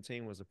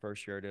 2017 was the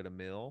first year I did a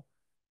mill,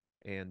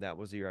 and that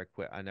was the year I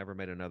quit. I never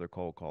made another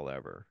cold call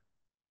ever.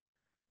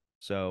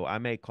 So I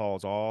made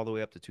calls all the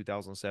way up to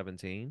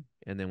 2017.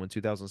 And then when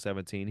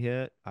 2017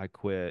 hit, I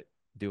quit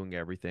doing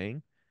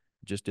everything,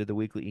 just did the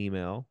weekly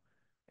email.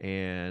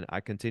 And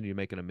I continued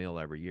making a mill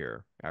every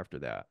year after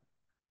that,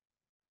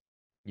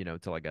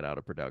 till I got out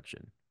of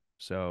production.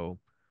 So,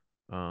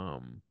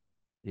 um,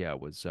 yeah,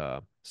 it was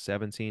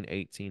 17,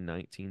 18,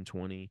 19,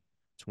 20,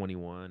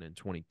 21, and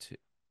 22,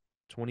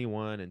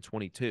 21 and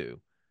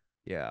 22.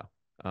 Yeah.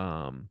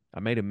 I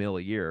made a mill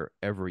a year,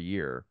 every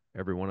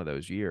one of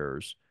those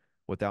years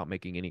without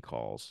making any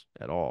calls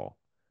at all.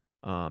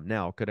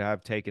 Now, could I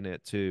have taken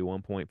it to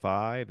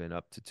 1.5 and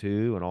up to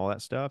 2 and all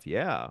that stuff?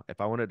 Yeah. If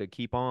I wanted to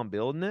keep on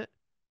building it,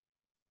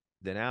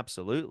 then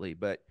absolutely.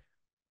 But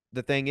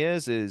the thing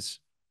is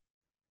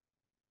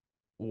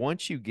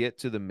once you get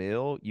to the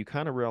mill, you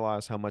kind of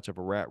realize how much of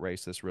a rat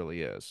race this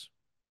really is.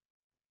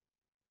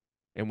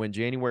 And when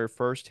January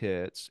 1st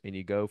hits and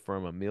you go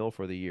from a mill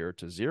for the year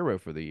to zero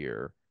for the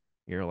year,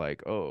 you're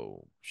like,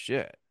 oh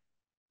shit.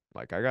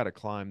 Like I got to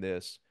climb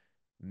this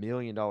 $1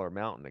 million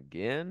mountain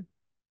again.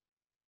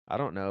 I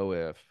don't know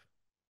if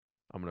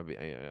I'm going to be,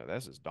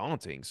 this is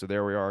daunting. So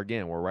there we are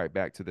again. We're right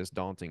back to this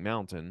daunting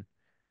mountain.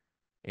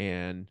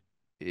 And,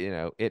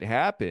 it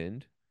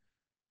happened,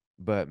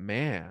 but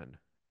man,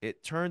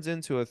 it turns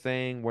into a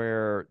thing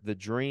where the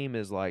dream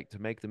is like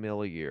to make the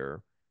mill a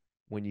year.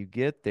 When you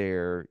get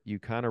there, you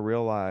kind of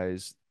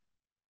realize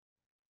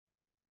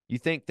you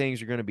think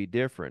things are going to be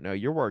different. No,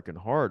 you're working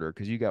harder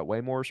because you got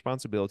way more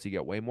responsibility. You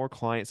got way more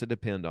clients that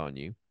depend on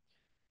you.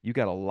 You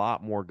got a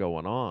lot more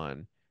going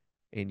on.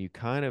 And you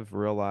kind of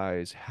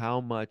realize how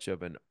much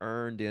of an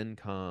earned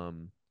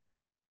income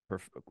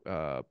prof-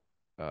 uh,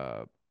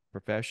 uh,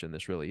 profession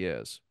this really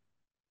is.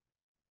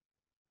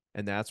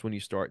 And that's when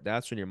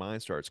your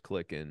mind starts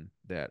clicking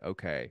that,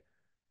 okay,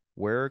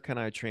 where can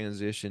I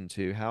transition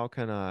to? How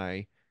can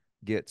I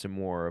get to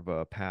more of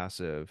a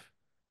passive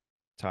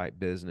type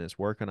business?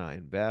 Where can I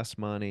invest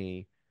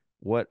money?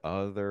 What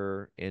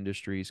other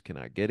industries can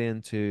I get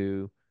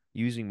into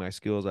using my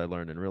skills I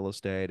learned in real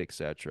estate,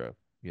 etc.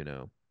 You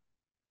know.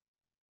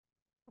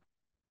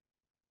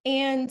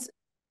 And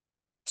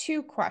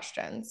two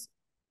questions.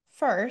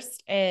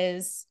 First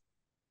is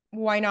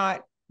why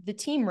not the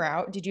team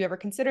route? Did you ever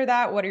consider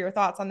that? What are your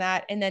thoughts on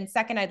that? And then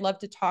second, I'd love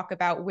to talk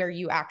about where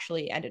you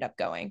actually ended up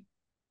going.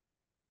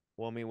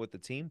 Well, I mean, with the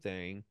team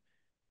thing,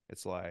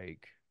 it's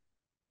like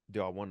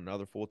Do I want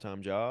another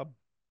full-time job?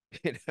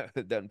 It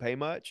doesn't pay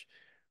much.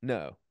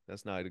 No,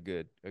 that's not a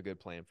good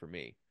plan for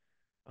me.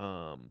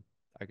 Um,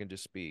 I can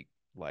just speak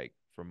like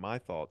from my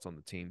thoughts on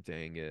the team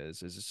thing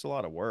is it's a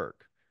lot of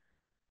work.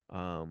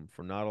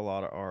 For not a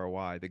lot of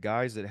ROI. The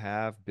guys that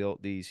have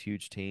built these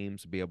huge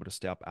teams to be able to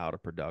step out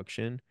of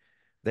production,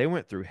 they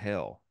went through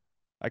hell.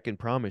 I can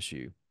promise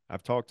you.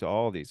 I've talked to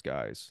all these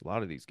guys, a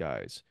lot of these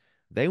guys.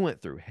 They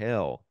went through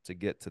hell to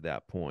get to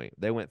that point.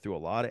 They went through a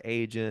lot of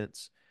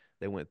agents.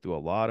 They went through a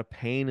lot of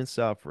pain and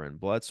suffering,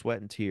 blood, sweat,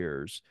 and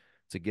tears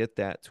to get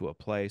that to a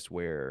place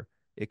where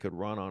it could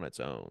run on its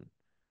own.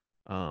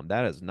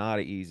 That is not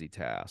an easy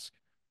task.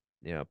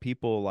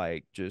 People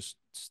like just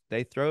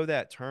they throw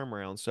that term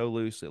around so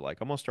loosely, like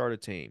I'm gonna start a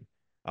team.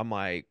 I'm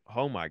like,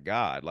 oh my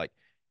God, like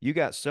you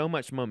got so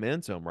much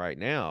momentum right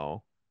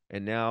now,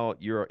 and now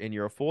you're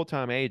a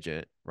full-time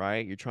agent,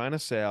 right? You're trying to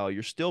sell,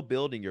 you're still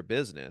building your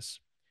business,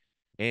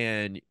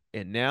 and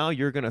now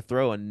you're gonna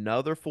throw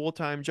another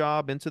full-time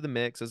job into the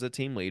mix as a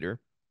team leader,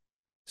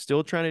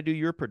 still trying to do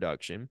your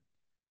production.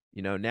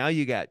 Now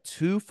you got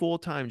two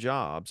full-time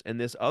jobs, and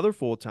this other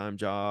full-time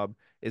job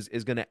is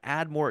going to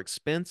add more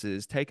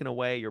expenses, taking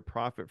away your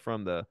profit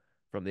from the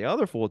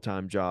other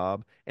full-time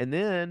job, and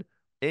then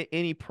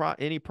any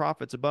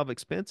profits above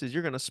expenses,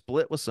 you're going to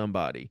split with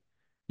somebody.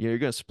 You're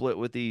going to split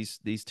with these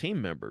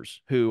team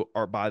members who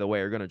are, by the way,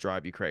 are going to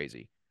drive you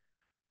crazy.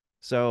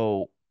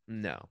 So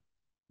no,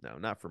 no,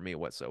 not for me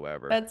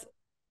whatsoever. That's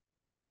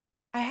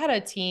I had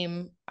a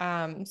team.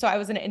 So I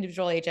was an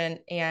individual agent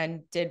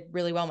and did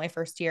really well my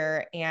first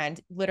year. And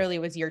literally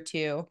was year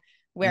two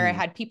where I Mm,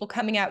 had people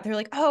coming out. They're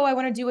like, oh, I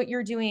want to do what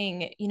you're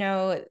doing.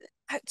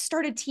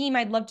 Start a team.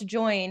 I'd love to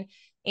join.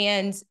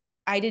 And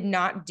I did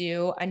not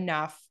do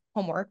enough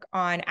homework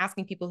on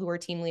asking people who were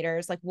team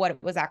leaders, like what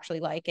it was actually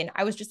like. And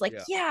I was just like,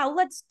 yeah, yeah,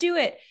 let's do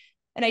it.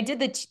 And I did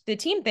the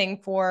team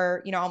thing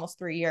for, almost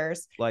 3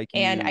 years. like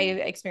And I you,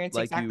 experienced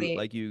like you, exactly.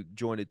 like you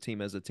joined a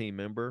team as a team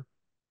member.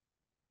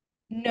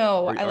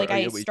 No, or, I or, like or I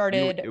it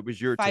started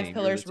was your Five team. You're the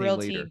Pillars team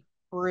leader. Realty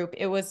Group.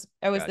 I was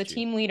the Got you.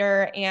 team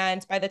leader,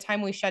 and by the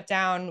time we shut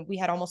down, we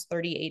had almost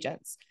 30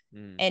 agents.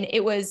 Mm, And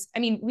it was, I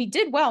mean, we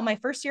did well. My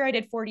first year, I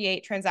did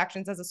 48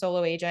 transactions as a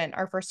solo agent.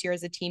 Our first year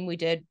as a team, we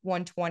did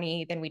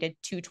 120, then we did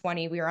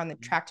 220. We were on the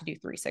track to do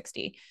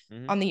 360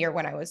 mm-hmm. on the year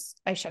when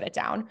I shut it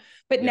down.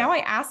 But now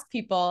Yeah. I ask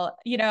people,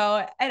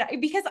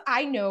 because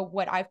I know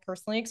what I've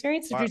personally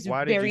experienced, which Why is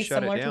why did you very shut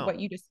it similar to down? what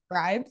you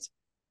described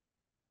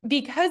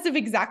because of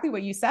exactly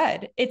what you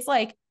said. It's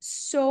like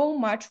so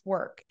much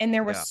work and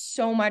there was Yeah.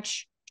 so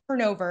much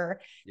turnover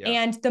Yeah.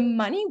 and the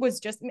money was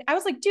just I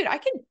was like, dude, I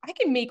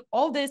can make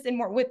all this and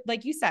more with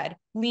like you said,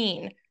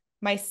 lean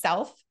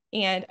myself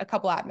and a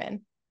couple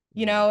admin,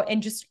 Mm,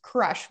 and just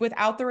crush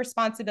without the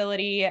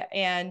responsibility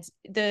and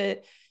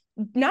the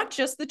not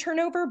just the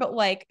turnover, but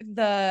like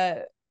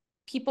the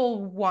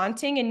people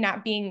wanting and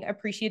not being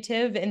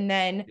appreciative. And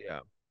then yeah.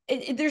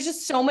 there's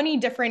just so many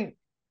different,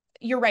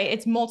 you're right,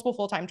 it's multiple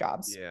full-time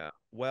jobs. Yeah.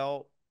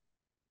 Well,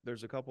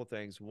 there's a couple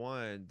things.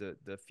 One,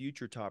 the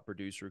future top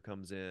producer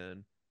comes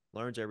in,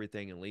 learns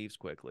everything and leaves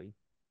quickly.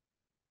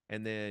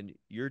 And then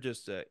you're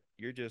just a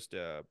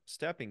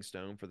stepping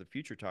stone for the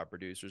future top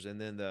producers. And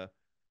then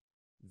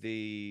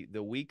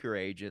the weaker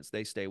agents,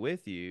 they stay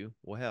with you.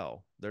 Well,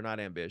 hell, they're not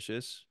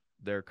ambitious.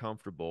 They're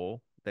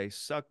comfortable. They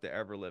suck the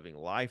ever living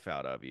life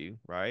out of you,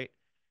 right?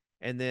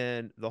 And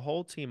then the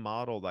whole team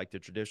model, like the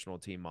traditional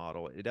team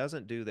model, it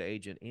doesn't do the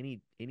agent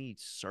any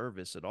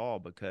service at all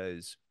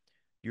because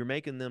you're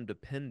making them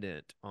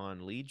dependent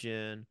on lead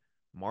gen,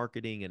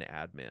 marketing, and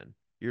admin.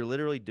 You're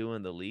literally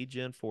doing the lead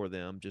gen for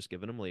them, just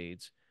giving them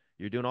leads.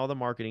 You're doing all the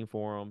marketing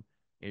for them,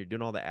 and you're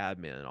doing all the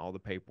admin, all the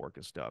paperwork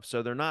and stuff.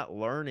 So they're not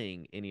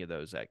learning any of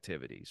those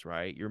activities,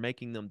 right? You're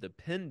making them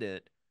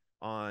dependent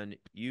on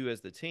you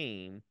as the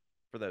team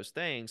for those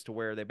things to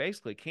where they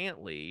basically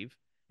can't leave.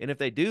 And if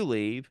they do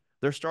leave,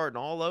 they're starting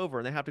all over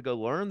and they have to go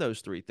learn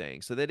those three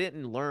things. So they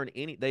didn't learn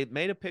any, they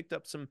may have picked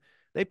up some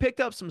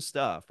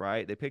stuff,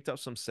 right? They picked up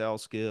some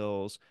sales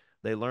skills.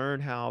 They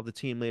learned how the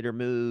team leader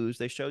moves.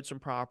 They showed some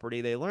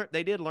property.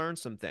 They did learn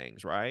some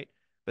things, right?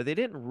 But they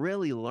didn't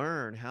really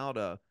learn how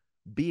to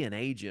be an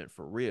agent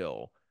for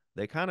real.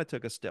 They kind of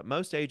took a step.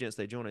 Most agents,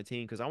 they join a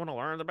team because I want to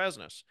learn the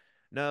business.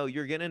 No,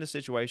 you're getting in a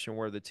situation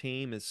where the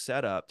team is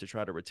set up to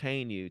try to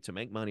retain you, to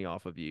make money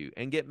off of you,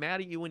 and get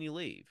mad at you when you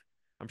leave.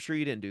 I'm sure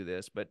you didn't do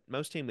this, but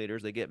most team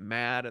leaders, they get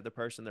mad at the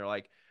person. They're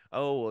like,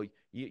 oh, well,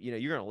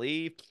 you're going to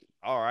leave.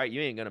 All right,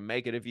 you ain't going to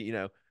make it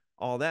if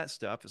all that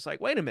stuff. It's like,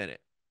 wait a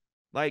minute.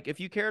 Like, if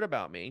you cared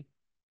about me,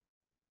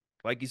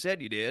 like you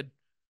said you did,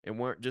 and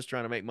weren't just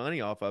trying to make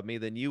money off of me,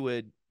 then you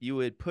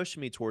would push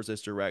me towards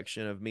this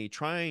direction of me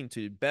trying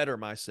to better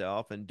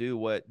myself and do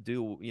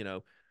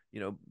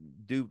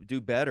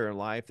better in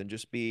life than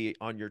just be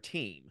on your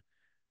team.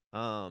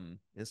 And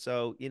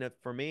so,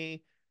 for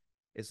me,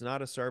 it's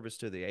not a service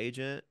to the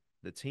agent.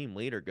 The team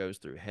leader goes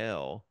through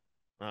hell.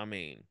 I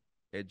mean,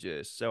 it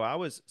just so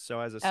as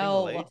a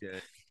single Hell.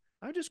 agent,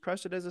 I just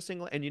crushed it as a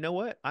single. And you know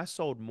what? I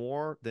sold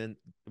more than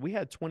we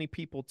had 20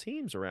 people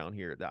teams around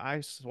here that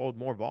I sold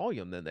more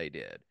volume than they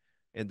did.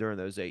 and during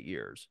those 8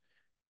 years.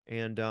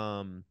 And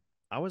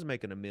I was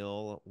making a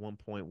meal at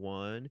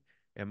 1.1,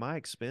 and my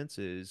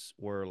expenses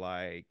were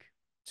like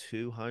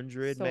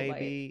 200 So light.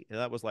 maybe. And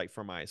that was like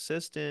for my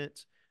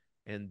assistant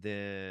and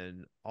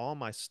then all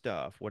my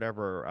stuff,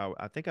 whatever.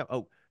 I think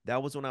oh,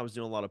 that was when I was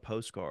doing a lot of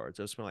postcards.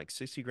 I spent like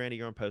 60 grand a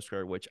year on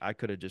postcard, which I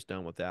could have just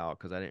done without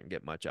because I didn't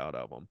get much out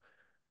of them.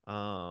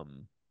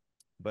 Um,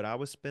 but I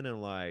was spending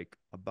like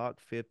a buck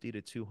 50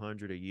 to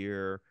 200 a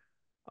year,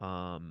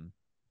 um,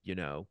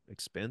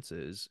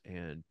 expenses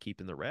and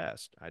keeping the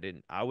rest.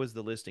 I was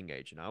the listing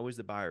agent. I was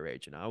the buyer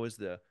agent.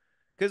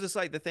 Because it's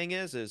like the thing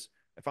is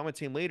if I'm a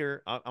team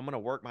leader, I'm going to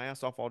work my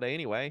ass off all day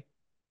anyway.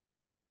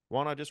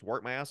 Why not just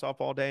work my ass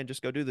off all day and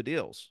just go do the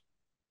deals?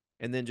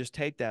 And then just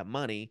take that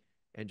money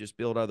and just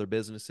build other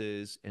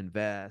businesses,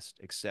 invest,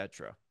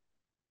 etc.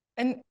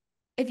 And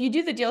if you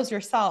do the deals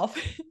yourself,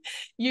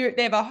 they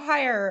have a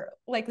higher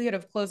likelihood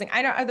of closing.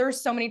 I know there were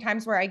so many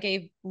times where I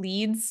gave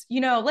leads,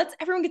 let's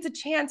everyone gets a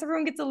chance,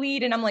 everyone gets a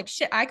lead. And I'm like,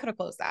 shit, I could have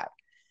closed that.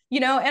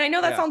 And I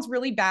know that Yeah. sounds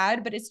really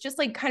bad, but it's just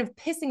like kind of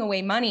pissing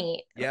away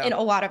money Yeah. in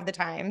a lot of the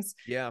times,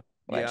 Yeah, yeah,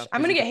 which I'm because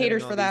gonna you're get depending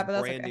haters on for these that, but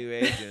that's brand okay. new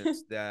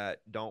agents that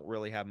don't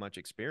really have much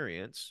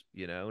experience,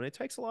 and it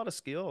takes a lot of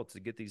skill to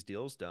get these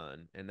deals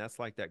done. And that's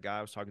like that guy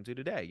I was talking to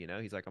today,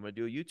 he's like, I'm gonna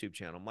do a YouTube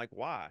channel. I'm like,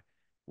 why?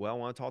 Well, I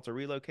want to talk to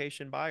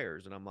relocation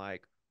buyers. And I'm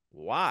like,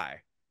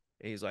 why?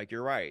 And he's like,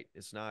 you're right.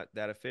 It's not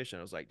that efficient.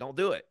 I was like, don't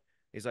do it.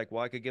 He's like,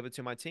 well, I could give it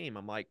to my team.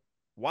 I'm like,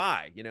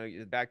 why?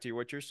 Back to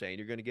what you're saying,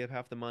 you're going to give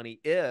half the money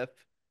if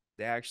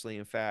they actually,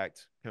 in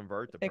fact,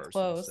 convert the They person.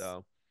 close.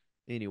 So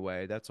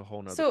anyway, that's a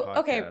whole nother So,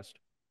 okay, podcast.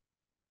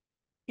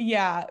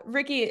 yeah,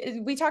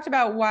 Ricky, we talked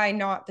about why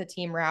not the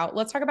team route.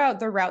 Let's talk about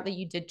the route that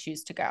you did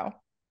choose to go.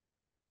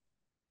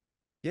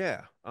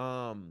 Yeah.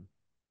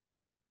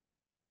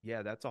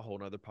 Yeah, that's a whole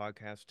nother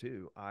podcast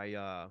too.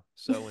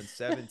 So in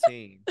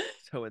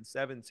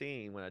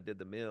 17, when I did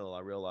the mill,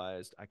 I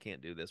realized I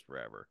can't do this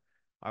forever.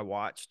 I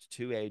watched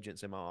two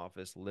agents in my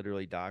office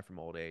literally die from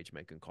old age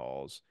making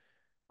calls.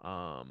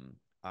 Um,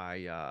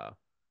 I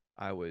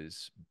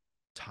was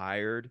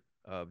tired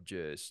of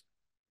just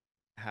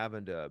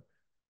having to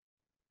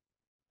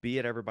be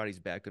at everybody's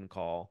beck and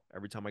call.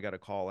 Every time I got a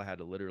call, I had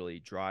to literally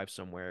drive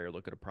somewhere,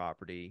 look at a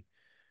property.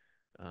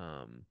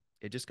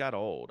 It just got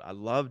old. I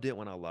loved it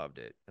when I loved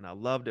it, and I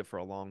loved it for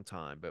a long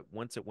time. But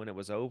when it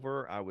was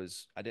over, I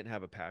didn't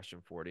have a passion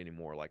for it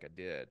anymore like I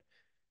did.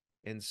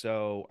 And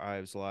so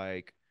I was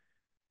like,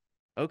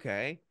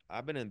 okay,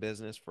 I've been in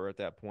business for at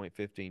that point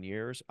 15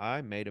 years. I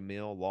made a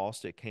meal,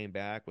 lost it, came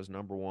back, was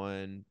number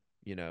one,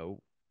 you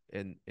know,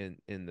 in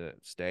the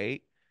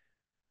state.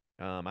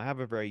 I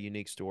have a very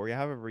unique story. I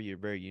have a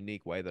very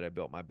unique way that I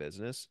built my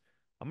business.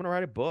 I'm gonna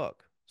write a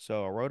book.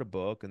 So I wrote a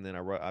book, and then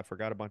I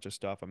forgot a bunch of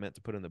stuff I meant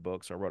to put in the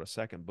book. So I wrote a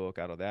second book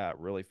out of that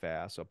really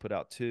fast. So I put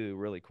out two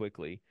really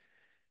quickly.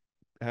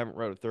 I haven't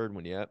wrote a third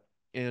one yet.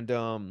 And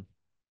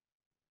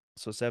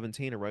so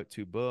 17, I wrote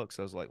two books.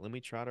 I was like, let me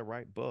try to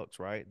write books,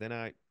 right? Then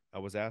I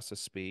was asked to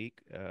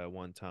speak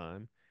one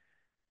time,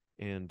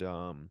 and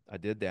I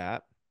did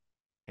that.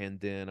 And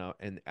then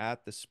and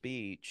at the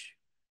speech,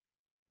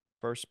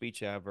 first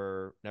speech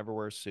ever, never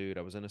wear a suit.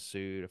 I was in a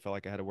suit. I felt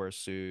like I had to wear a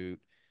suit,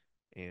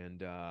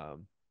 and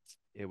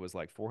it was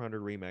like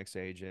 400 Remax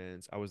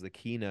agents. I was the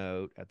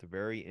keynote at the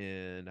very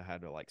end. I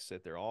had to like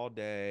sit there all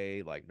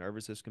day, like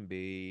nervous as can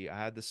be. I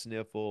had the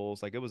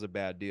sniffles, like it was a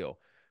bad deal.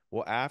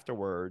 Well,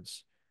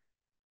 afterwards,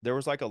 there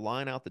was like a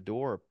line out the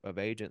door of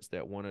agents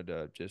that wanted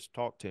to just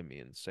talk to me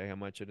and say how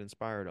much it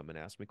inspired them and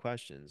ask me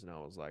questions. And I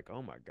was like,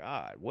 oh my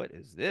God, what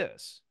is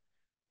this?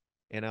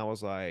 And I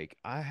was like,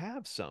 I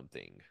have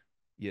something,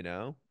 you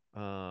know,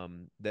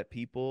 that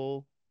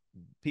people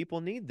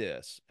need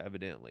this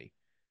evidently.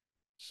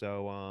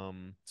 So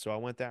I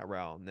went that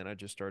route, and then I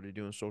just started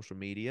doing social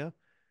media.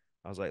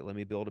 I was like, let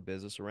me build a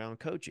business around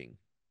coaching.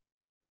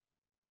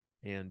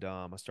 And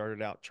I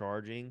started out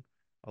charging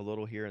a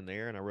little here and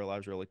there, and I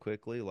realized really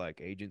quickly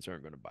like agents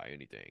aren't going to buy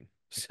anything.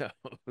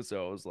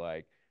 So I was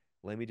like,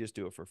 let me just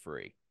do it for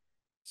free.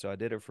 So I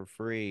did it for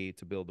free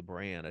to build the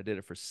brand. I did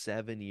it for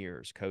 7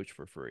 years, coach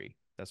for free.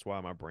 That's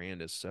why my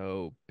brand is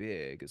so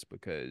big, is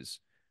because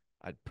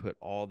I'd put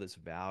all this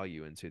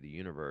value into the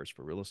universe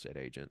for real estate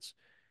agents.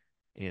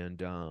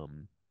 And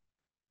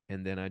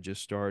and then I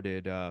just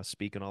started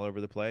speaking all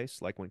over the place.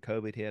 Like when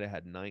COVID hit, I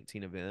had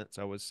 19 events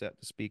I was set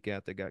to speak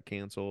at that got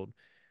canceled.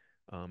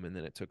 And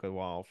then it took a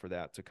while for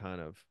that to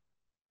kind of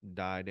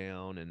die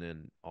down, and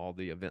then all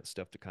the event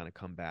stuff to kind of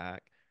come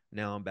back.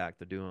 Now I'm back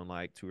to doing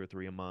like two or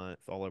three a month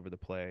all over the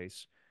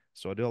place.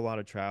 So I do a lot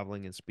of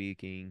traveling and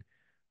speaking.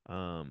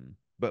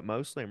 But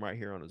mostly I'm right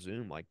here on a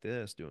Zoom like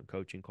this, doing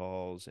coaching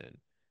calls and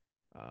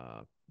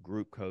uh,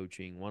 group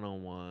coaching, one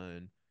on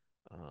one,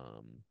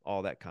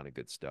 all that kind of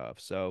good stuff.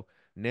 So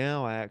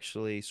now I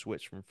actually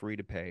switched from free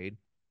to paid.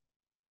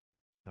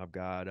 I've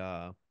got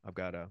a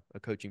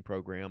coaching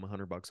program,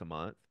 $100 a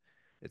month.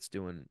 It's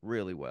doing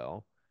really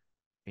well,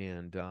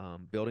 and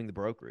building the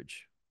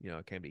brokerage.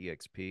 I came to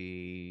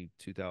EXP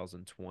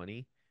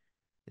 2020,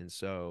 And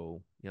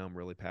so, I'm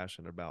really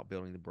passionate about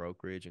building the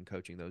brokerage and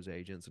coaching those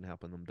agents and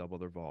helping them double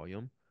their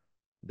volume.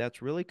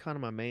 That's really kind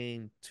of my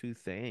main two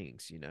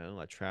things.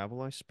 I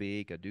travel, I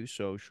speak, I do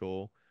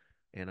social,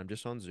 and I'm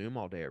just on Zoom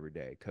all day, every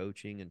day,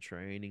 coaching and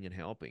training and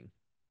helping.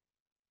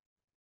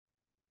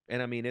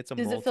 And I mean, it's a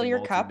Does it fill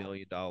your cup?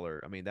 multi-million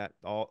dollar. I mean, that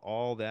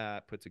all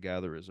that put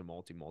together is a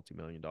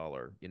multi-million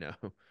dollar,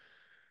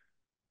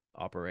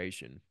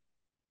 operation.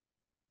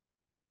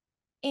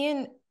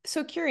 And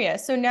so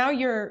curious. So now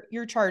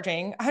you're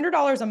charging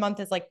 $100 a month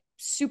is like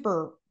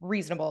super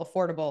reasonable,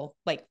 affordable,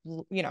 like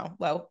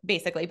low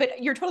basically.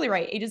 But you're totally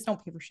right. Agents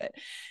don't pay for shit.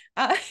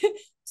 Uh,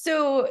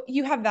 so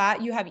you have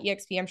that. You have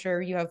EXP. I'm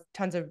sure you have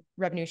tons of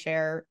revenue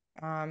share.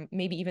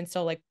 Maybe even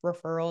still like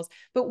referrals.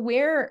 But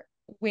where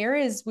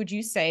is would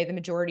you say the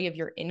majority of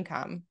your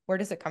income? Where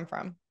does it come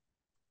from?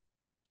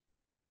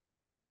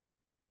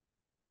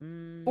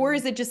 Or Mm,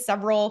 is it just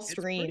several it's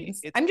pretty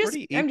streams? it's I'm just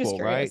pretty I'm just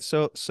equal, right? curious.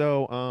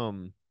 So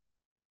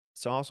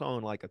I also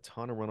own like a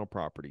ton of rental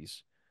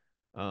properties.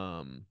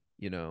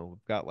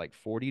 I've got like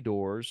 40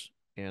 doors,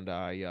 and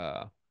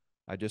I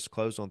just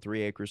closed on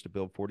 3 acres to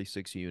build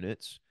 46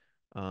 units.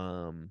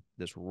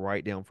 That's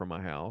right down from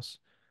my house.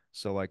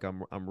 So like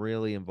I'm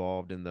really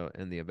involved in the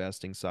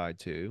investing side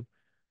too.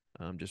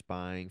 Just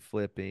buying,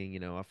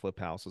 flipping. I flip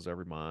houses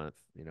every month.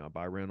 I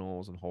buy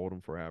rentals and hold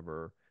them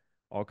forever,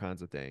 all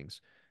kinds of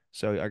things.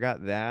 So I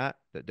got that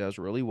does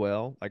really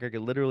well. Like I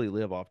could literally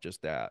live off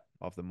just that,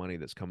 off the money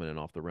that's coming in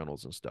off the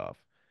rentals and stuff.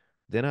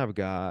 Then I've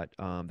got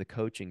the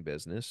coaching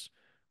business,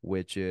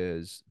 which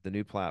is the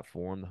new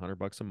platform, the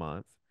 $100 a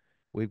month.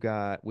 We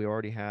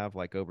already have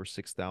like over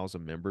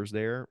 6,000 members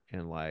there,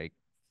 and like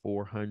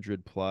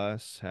 400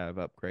 plus have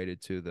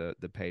upgraded to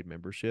the paid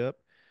membership,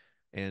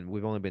 and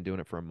we've only been doing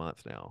it for a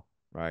month now,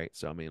 right?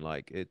 So I mean,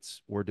 like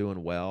we're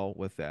doing well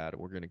with that.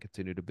 We're going to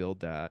continue to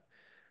build that.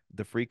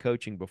 The free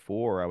coaching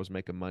before, I was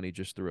making money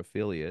just through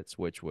affiliates,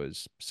 which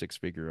was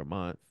six-figure a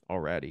month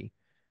already.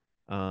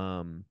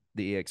 The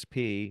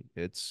EXP,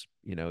 it's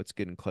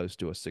getting close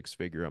to a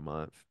six-figure a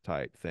month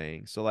type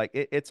thing. So like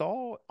it's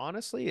all,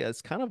 honestly,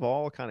 it's kind of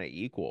all kind of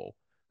equal.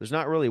 There's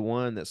not really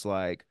one that's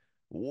like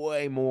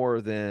way more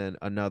than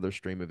another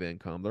stream of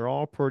income. They're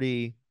all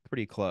pretty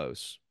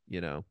close.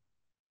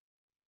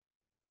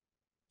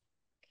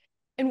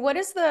 And what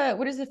does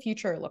the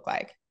future look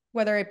like?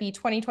 Whether it be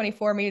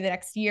 2024, maybe the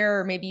next year,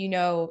 or maybe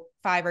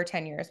 5 or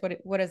 10 years.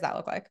 What does that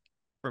look like?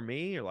 For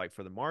me, or like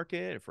for the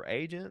market and for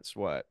agents,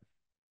 what?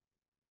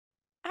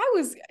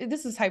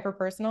 This is hyper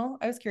personal.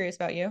 I was curious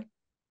about you.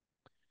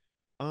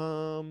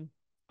 Um,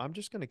 I'm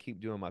just gonna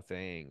keep doing my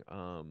thing.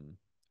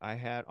 I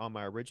had on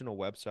my original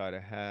website, I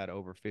had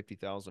over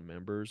 50,000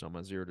 members on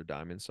my Zero to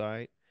Diamond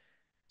site.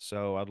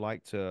 So I'd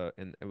like to,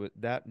 and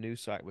that new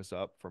site was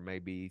up for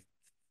maybe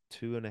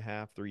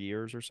 2.5, 3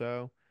 years or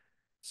so.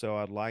 So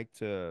I'd like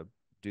to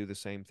do the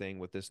same thing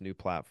with this new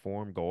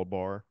platform. Gold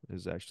Bar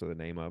is actually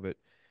the name of it.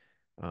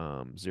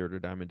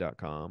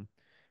 ZeroToDiamond.com.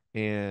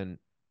 And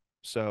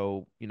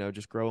so,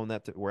 just growing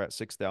that we're at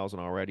 6,000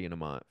 already in a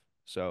month.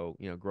 So,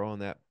 growing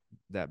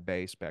that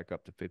base back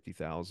up to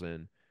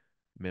 50,000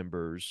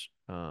 members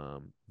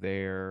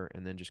there,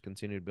 and then just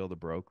continue to build a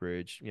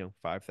brokerage,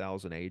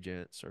 5,000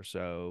 agents or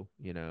so,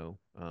 in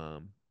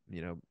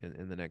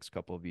the next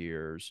couple of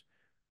years.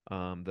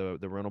 The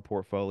rental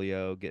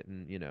portfolio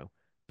getting,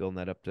 building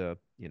that up to,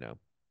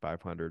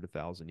 500,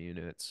 1,000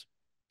 units,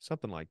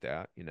 something like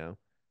that.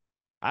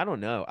 I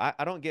don't know.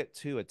 I don't get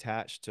too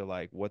attached to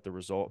like what the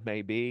result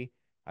may be.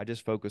 I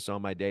just focus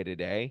on my day to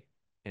day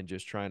and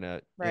just trying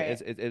to.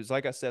 Right. It's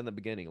like I said in the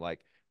beginning. Like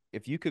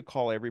if you could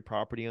call every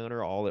property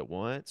owner all at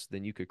once,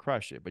 then you could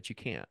crush it. But you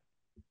can't.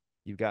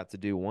 You've got to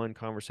do one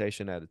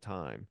conversation at a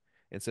time.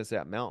 And since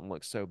that mountain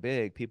looks so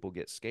big, people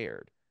get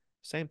scared.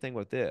 Same thing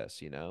with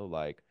this.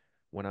 Like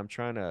when I'm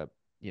trying to,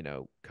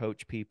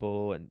 coach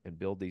people and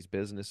build these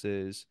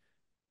businesses,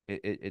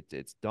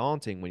 it's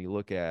daunting when you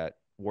look at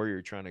where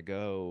you're trying to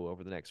go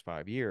over the next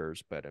 5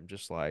 years. But I'm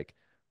just like,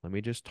 let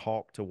me just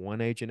talk to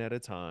one agent at a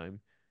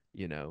time,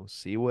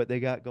 see what they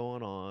got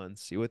going on,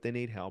 see what they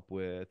need help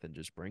with, and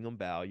just bring them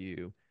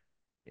value,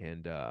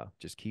 and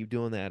just keep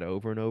doing that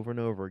over and over and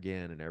over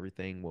again, and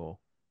everything will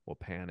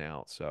pan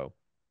out. So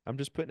I'm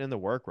just putting in the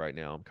work right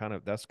now.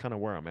 That's kind of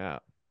where I'm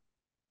at.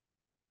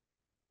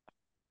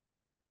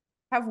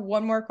 I have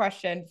one more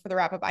question for the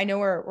wrap up. I know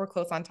we're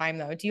close on time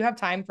though. Do you have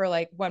time for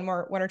like one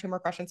or two more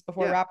questions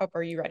before Yeah, wrap up?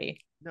 Or are you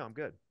ready? no, I'm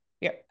good.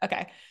 Yeah.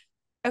 Okay.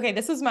 Okay.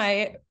 This was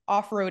my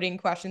off-roading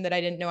question that I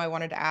didn't know I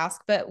wanted to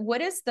ask. But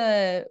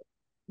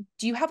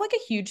do you have like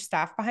a huge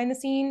staff behind the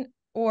scene?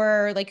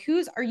 Or like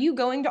are you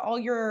going to all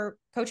your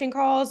coaching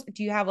calls?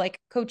 Do you have like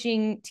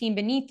coaching team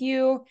beneath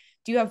you?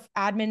 Do you have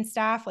admin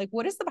staff? Like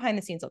what does the behind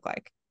the scenes look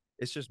like?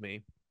 It's just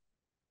me.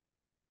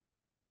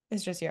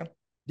 It's just you.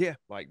 Yeah,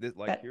 like this,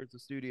 like That here's the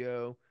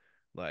studio,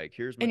 like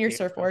here's my and your camera.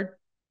 surfboard.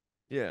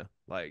 Yeah,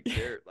 like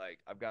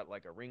I've got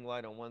like a ring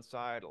light on one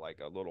side, like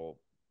a little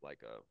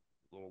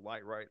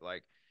light, right?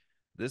 Like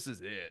this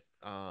is it.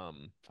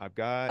 I've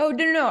got Oh,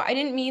 no, no, no. I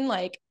didn't mean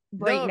like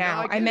right No, no,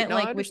 now. I I get it. meant No,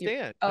 I like with your,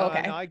 understand. oh, No, no,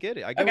 okay. I get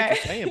it. I get what you're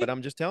saying, but Okay.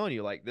 I'm just telling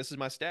you, like, this is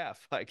my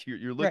staff. Like,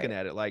 you're looking Right.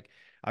 at it. Like,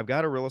 I've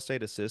got a real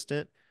estate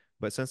assistant,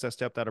 but since I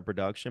stepped out of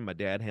production, my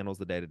dad handles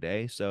the day to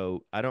day.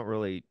 So I don't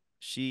really.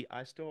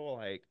 I still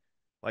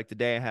like the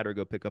day I had her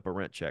go pick up a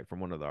rent check from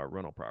one of our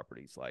rental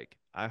properties. Like,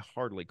 I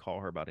hardly call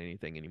her about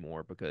anything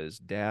anymore because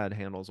dad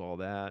handles all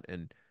that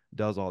and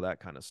does all that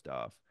kind of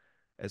stuff.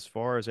 As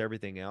far as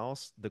everything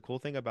else, the cool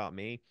thing about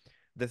me,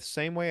 the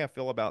same way I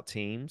feel about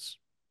teams.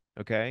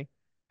 Okay,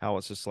 how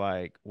it's just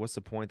like, what's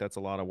the point? That's a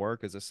lot of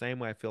work. Is the same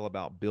way I feel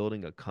about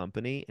building a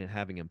company and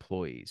having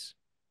employees.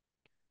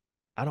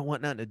 I don't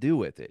want nothing to do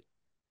with it.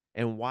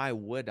 And why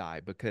would I?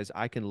 Because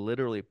I can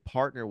literally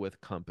partner with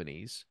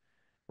companies,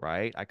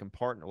 right? I can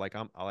partner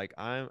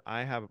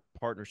I have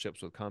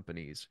partnerships with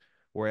companies,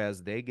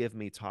 whereas they give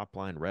me top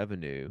line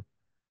revenue,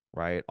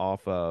 right,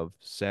 off of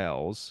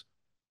sales.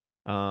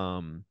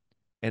 Um,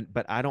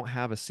 but I don't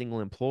have a single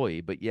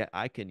employee, but yet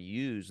I can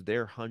use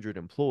their 100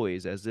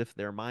 employees as if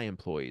they're my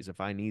employees if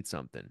I need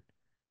something,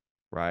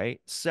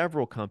 right?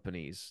 Several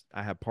companies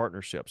I have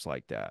partnerships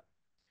like that.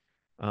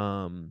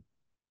 Um,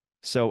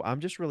 so I'm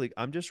just really,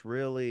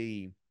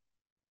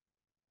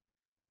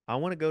 I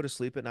want to go to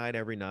sleep at night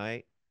every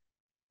night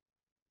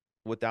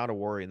without a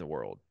worry in the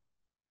world.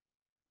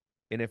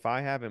 And if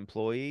I have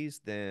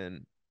employees,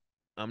 then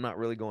I'm not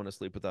really going to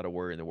sleep without a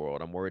worry in the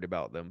world. I'm worried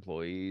about the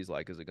employees.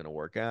 Like, is it going to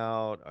work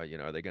out? Are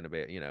they going to be,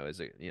 is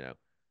it,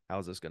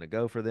 how's this going to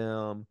go for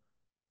them?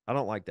 I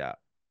don't like that.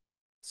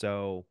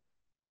 So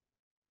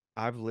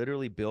I've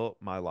literally built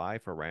my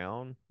life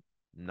around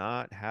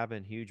not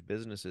having huge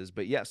businesses,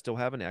 but yet still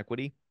having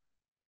equity,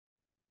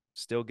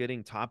 still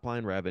getting top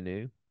line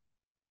revenue,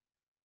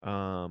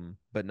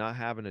 but not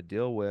having to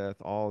deal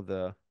with all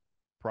the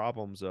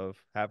problems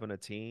of having a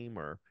team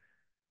or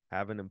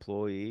having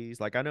employees.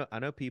 Like, I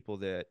know people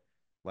that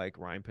like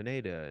Ryan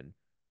Pineda and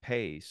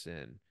Pace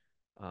and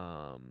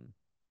um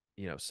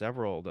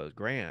several of those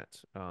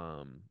Grant.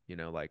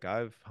 Like,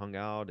 I've hung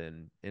out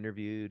and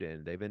interviewed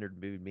and they've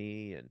interviewed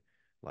me, and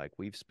like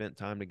we've spent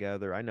time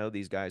together. I know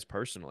these guys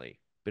personally,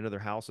 been to their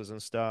houses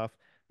and stuff.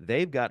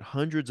 They've got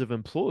hundreds of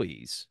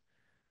employees,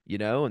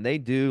 and they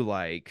do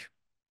like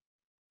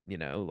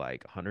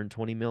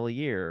 120 mil a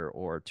year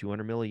or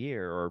 200 mil a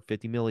year or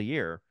 50 mil a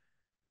year.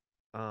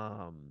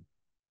 Um,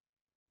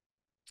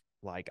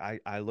 like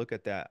I look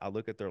at that, I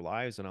look at their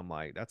lives and I'm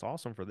like, that's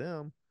awesome for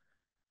them,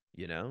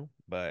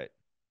 but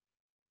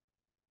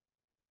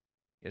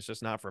it's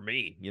just not for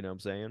me, you know what I'm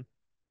saying?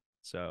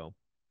 So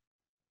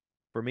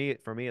for me,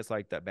 it's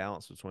like that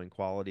balance between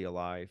quality of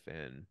life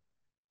and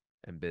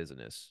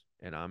business.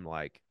 And I'm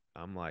like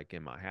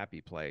in my happy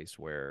place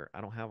where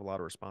I don't have a lot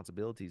of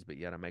responsibilities, but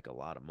yet I make a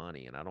lot of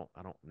money and I don't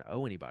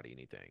owe anybody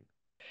anything.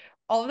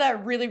 All of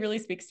that really, really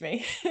speaks to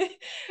me.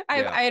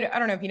 Yeah. I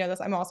don't know if you know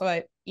this. I'm also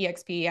at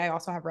EXP. I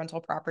also have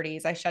rental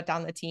properties. I shut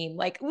down the team.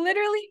 Like,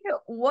 literally,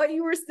 what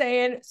you were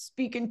saying,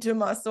 speaking to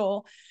my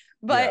soul.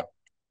 Yeah. But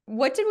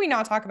what did we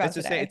not talk about It's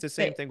today? the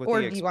same thing with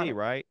Or do you want EXP, to?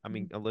 right? I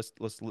mean, let's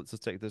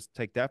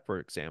take that for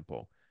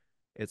example.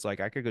 It's like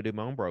I could go do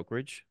my own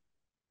brokerage.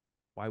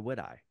 Why would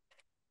I?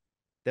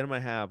 Then I'm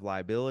gonna have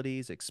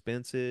liabilities,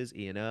 expenses,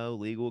 E&O,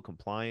 legal,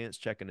 compliance,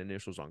 checking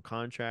initials on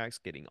contracts,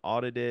 getting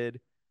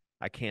audited.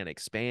 I can't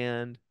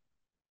expand.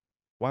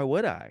 Why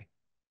would I?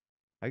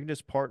 I can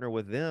just partner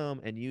with them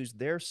and use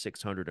their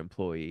 600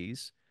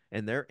 employees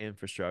and their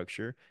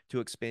infrastructure to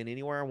expand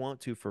anywhere I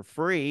want to for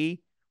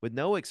free with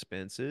no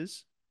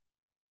expenses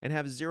and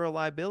have zero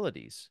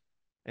liabilities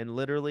and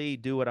literally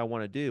do what I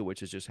want to do,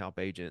 which is just help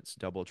agents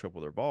double, triple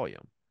their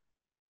volume.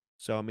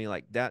 So I mean,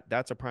 like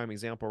that's a prime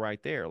example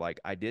right there. Like,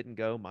 I didn't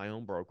go my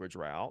own brokerage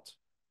route.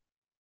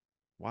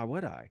 Why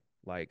would I?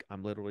 Like,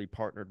 I'm literally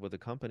partnered with a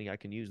company. I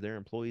can use their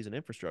employees and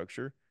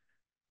infrastructure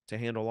to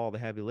handle all the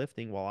heavy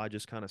lifting while I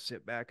just kind of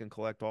sit back and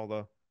collect all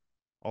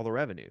the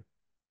revenue.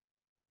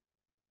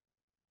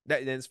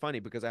 That it's funny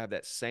because I have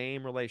that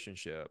same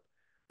relationship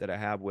that I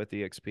have with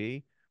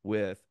EXP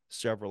with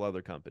several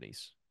other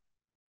companies.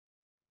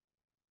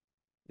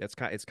 It's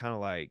kind of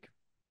like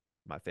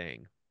my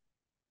thing.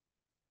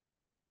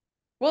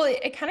 Well,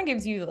 it kind of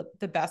gives you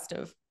the best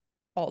of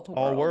all the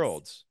All worlds.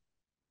 worlds.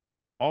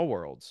 All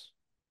worlds.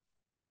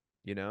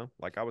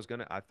 Like,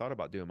 I thought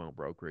about doing my own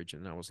brokerage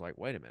and I was like,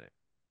 wait a minute,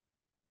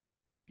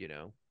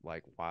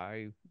 like,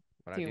 why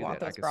would I Do you do want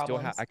that? those I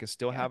problems? can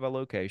still Yeah. have a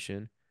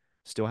location,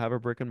 still have a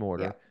brick and Yeah.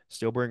 mortar,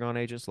 still bring on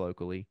agents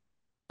locally.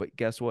 But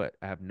guess what?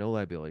 I have no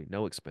liability,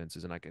 no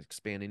expenses, and I can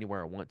expand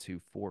anywhere I want to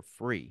for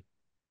free.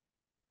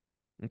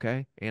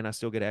 Okay. And I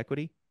still get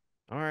equity.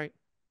 All right.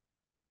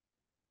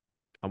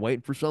 I'm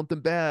waiting for something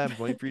bad. I'm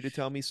waiting for you to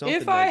tell me If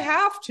something I that,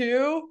 have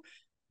to,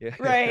 yeah,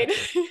 right.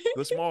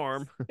 the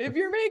smarm. If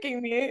you're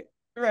making me.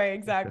 Right,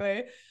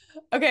 exactly.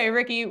 Okay,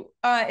 Ricky,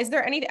 is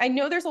there any, I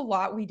know there's a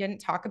lot we didn't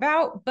talk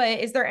about, but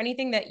is there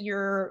anything that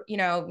you're,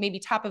 maybe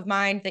top of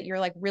mind that you're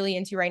like really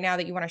into right now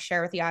that you want to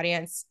share with the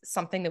audience,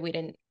 something that we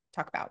didn't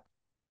talk about?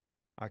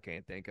 I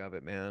can't think of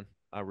it, man.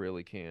 I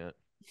really can't.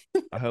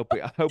 I hope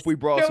we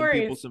brought No some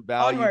people worries. some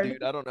value, Onward.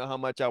 dude. I don't know how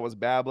much I was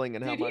babbling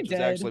and how Dude, you much was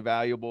actually did.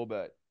 valuable,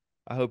 but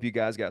I hope you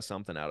guys got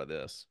something out of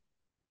this.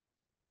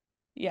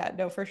 Yeah,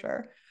 no, for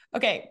sure.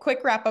 Okay, quick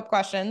wrap up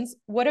questions.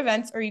 What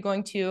events are you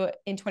going to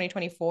in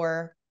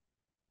 2024?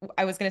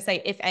 I was going to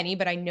say if any,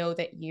 but I know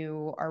that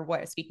you are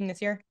speaking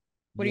this year.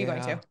 What are you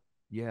going Yeah. to?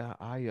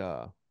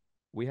 Yeah,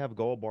 we have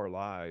Gold Bar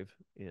Live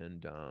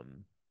in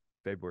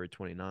February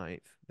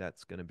 29th.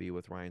 That's going to be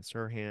with Ryan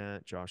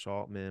Serhant, Josh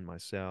Altman,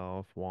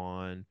 myself,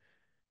 Juan,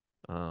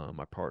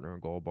 my partner in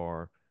Gold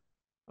Bar.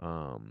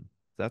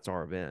 That's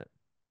our event.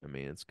 I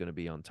mean, it's going to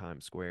be on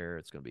Times Square.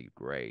 It's going to be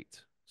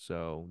great.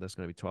 So that's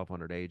going to be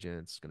 1,200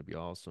 agents. It's going to be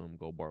awesome.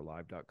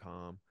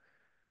 Goldbarlive.com.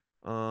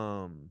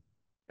 Um,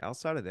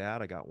 Outside of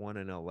that, I got one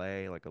in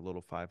LA, like a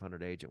little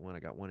 500 agent one. I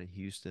got one in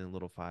Houston,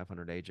 little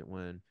 500 agent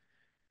one.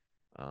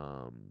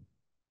 Um,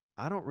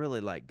 I don't really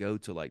like go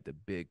to like the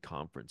big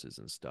conferences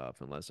and stuff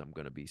unless I'm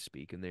going to be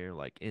speaking there,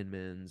 like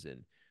Inman's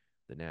and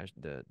the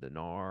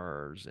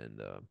NARS and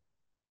Tom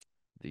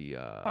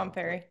what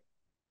Ferry,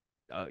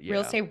 real yeah.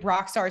 estate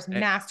rock stars And,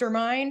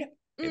 mastermind.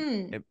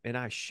 and, Mm, and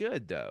I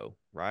should though,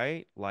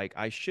 right? Like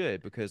I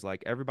should because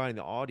like everybody in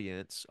the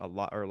audience a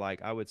lot or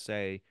like I would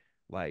say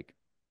like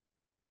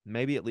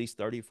maybe at least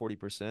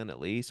 30-40% at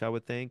least I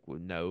would think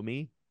would know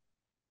me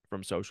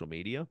from social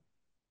media.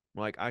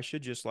 Like I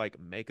should just like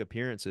make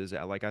appearances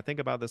at, like I think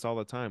about this all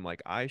the time.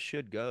 Like I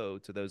should go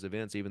to those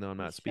events even though I'm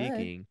you not should.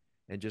 speaking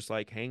and just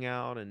like hang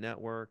out and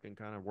network and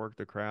kind of work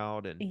the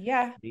crowd and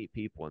Yeah, meet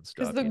people and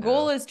because stuff, the you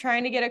goal know. is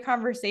trying to get a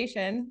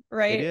conversation, It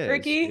right, is. It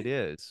Ricky?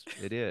 is.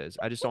 It is.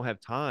 I just don't have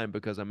time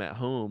because I'm at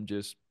home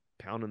just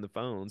pounding the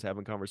phones,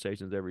 having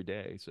conversations every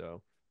day.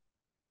 So,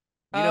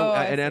 Oh,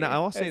 I and see.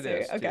 I'll I say see.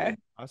 this Okay. too.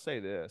 I'll say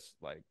this,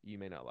 like you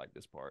may not like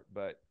this part,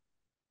 but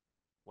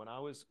when I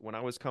was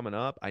coming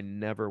up, I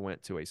never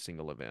went to a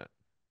single event.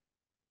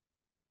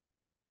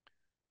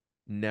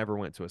 Never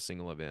went to a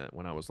single event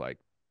when I was like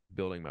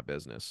building my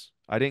business.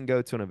 I didn't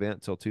go to an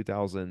event till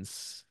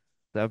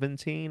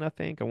 2017, I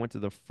think. I went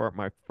to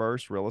my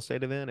first real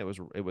estate event. It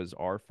was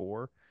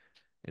R4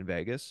 in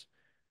Vegas.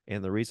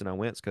 And the reason I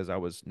went is because I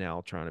was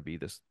now trying to be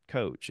this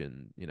coach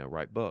and,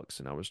 write books.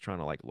 And I was trying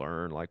to like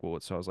learn like, well,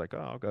 so I was like, oh,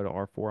 I'll go to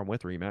R4. I'm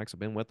with Remax. I've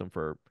been with them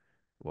for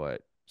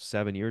what,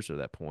 7 years at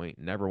that point.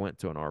 Never went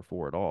to an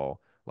R4 at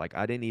all. Like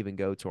I didn't even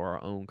go to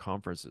our own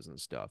conferences and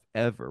stuff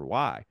ever.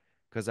 Why?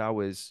 Because I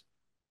was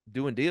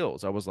doing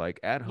deals. I was like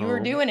at You were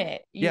home. doing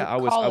it. Yeah, You I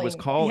was calling.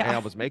 called and I Yeah.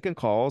 was making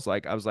calls.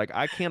 Like I was like,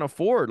 I can't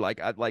afford like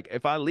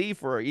if I leave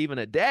for even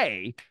a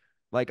day,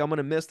 like I'm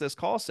gonna miss this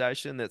call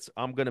session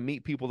I'm gonna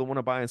meet people that want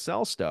to buy and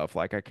sell stuff.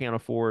 Like I can't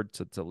afford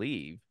to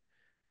leave.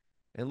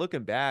 And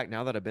looking back,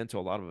 now that I've been to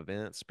a lot of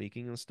events,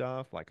 speaking and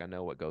stuff, like I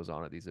know what goes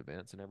on at these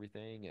events and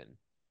everything. And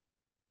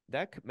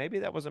maybe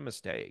that was a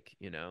mistake,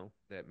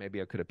 that maybe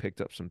I could have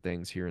picked up some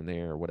things here and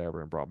there or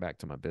whatever and brought back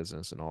to my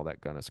business and all that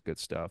kind of good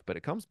stuff. But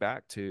it comes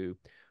back to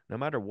no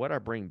matter what I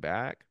bring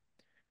back,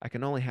 I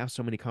can only have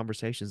so many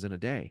conversations in a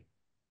day.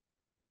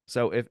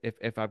 So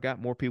if I've got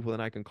more people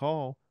than I can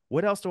call,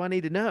 what else do I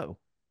need to know?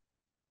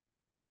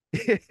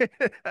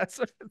 That's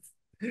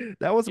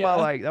that was my Yeah.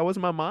 like that was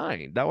my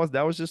mind. That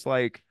was just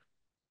like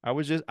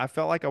I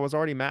felt like I was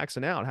already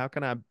maxing out. How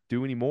can I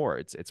do any more?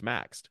 It's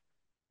maxed,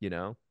 you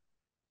know?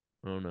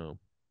 I don't know.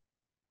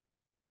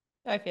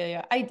 I feel you.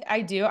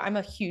 I do. I'm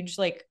a huge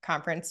like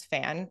conference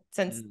fan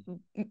since Mm.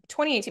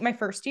 2018, my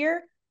first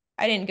year.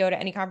 I didn't go to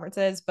any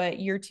conferences, but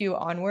year two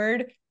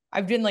onward,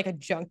 I've been like a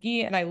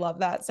junkie and I love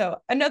that. So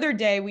another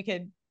day we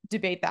could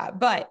debate that.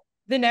 But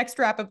the next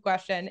wrap up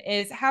question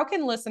is how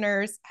can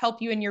listeners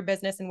help you in your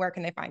business and where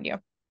can they find you?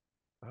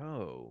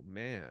 Oh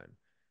man.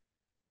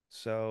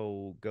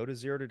 So go to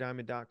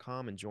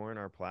zerotodiamond.com and join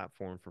our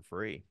platform for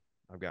free.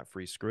 I've got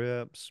free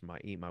scripts,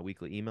 my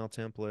weekly email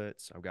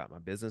templates. I've got my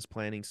business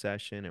planning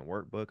session and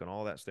workbook and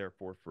all that's there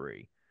for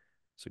free.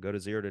 So go to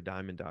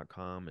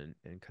zerotodiamond.com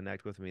and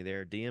connect with me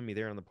there. DM me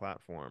there on the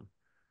platform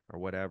or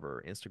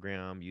whatever,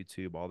 Instagram,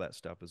 YouTube, all that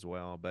stuff as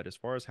well. But as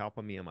far as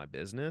helping me in my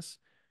business,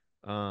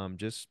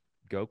 just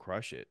go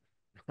crush it.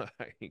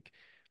 like,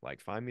 like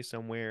find me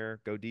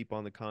somewhere, go deep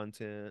on the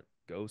content,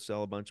 go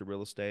sell a bunch of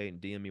real estate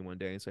and DM me one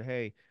day and say,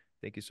 hey,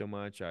 thank you so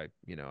much. I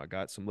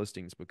got some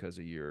listings because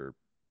of your,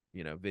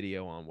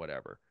 video on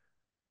whatever.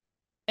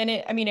 And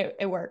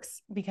it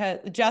works because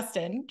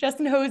Justin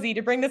Hosey,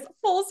 to bring this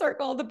full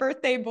circle, the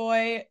birthday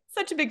boy,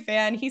 such a big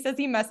fan. He says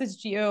he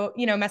messaged you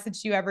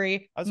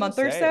every I was gonna month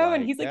or say, so.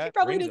 And like, he's like, he that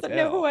probably rings a doesn't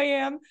know who bell. I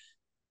am. It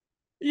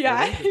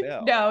Yeah. rings a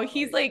bell. No,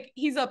 Like,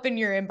 he's up in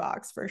your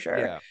inbox for sure.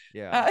 yeah,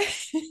 yeah, Uh,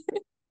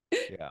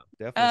 yeah.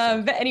 Definitely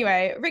sounds but familiar.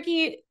 anyway,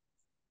 Ricky,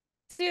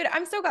 dude,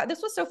 I'm so glad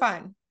this was so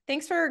fun.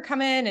 Thanks for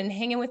coming and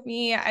hanging with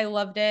me. I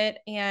loved it.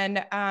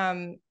 And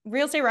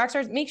Real Estate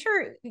Rockstars, make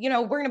sure,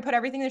 we're gonna put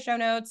everything in the show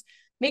notes.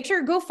 Make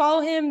sure go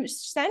follow him.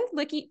 Send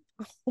Licky.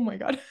 Oh my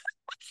God.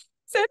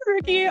 Send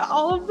Ricky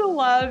all of the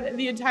love in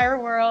the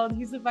entire world.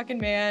 He's a fucking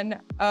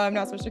man. I'm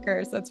not supposed to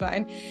curse. That's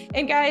fine.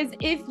 And guys,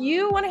 if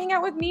you want to hang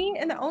out with me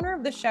and the owner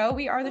of the show,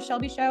 we are The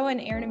Shelby Show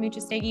and Aaron and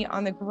Muchastegi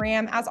on the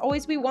gram. As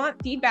always, we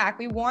want feedback.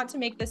 We want to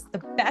make this the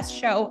best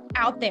show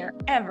out there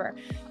ever.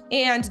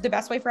 And the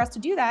best way for us to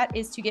do that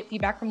is to get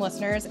feedback from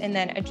listeners and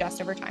then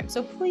adjust over time.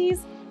 So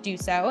please do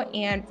so.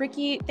 And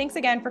Ricky, thanks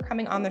again for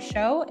coming on the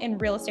show. And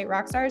Real Estate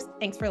Rockstars,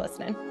 thanks for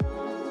listening.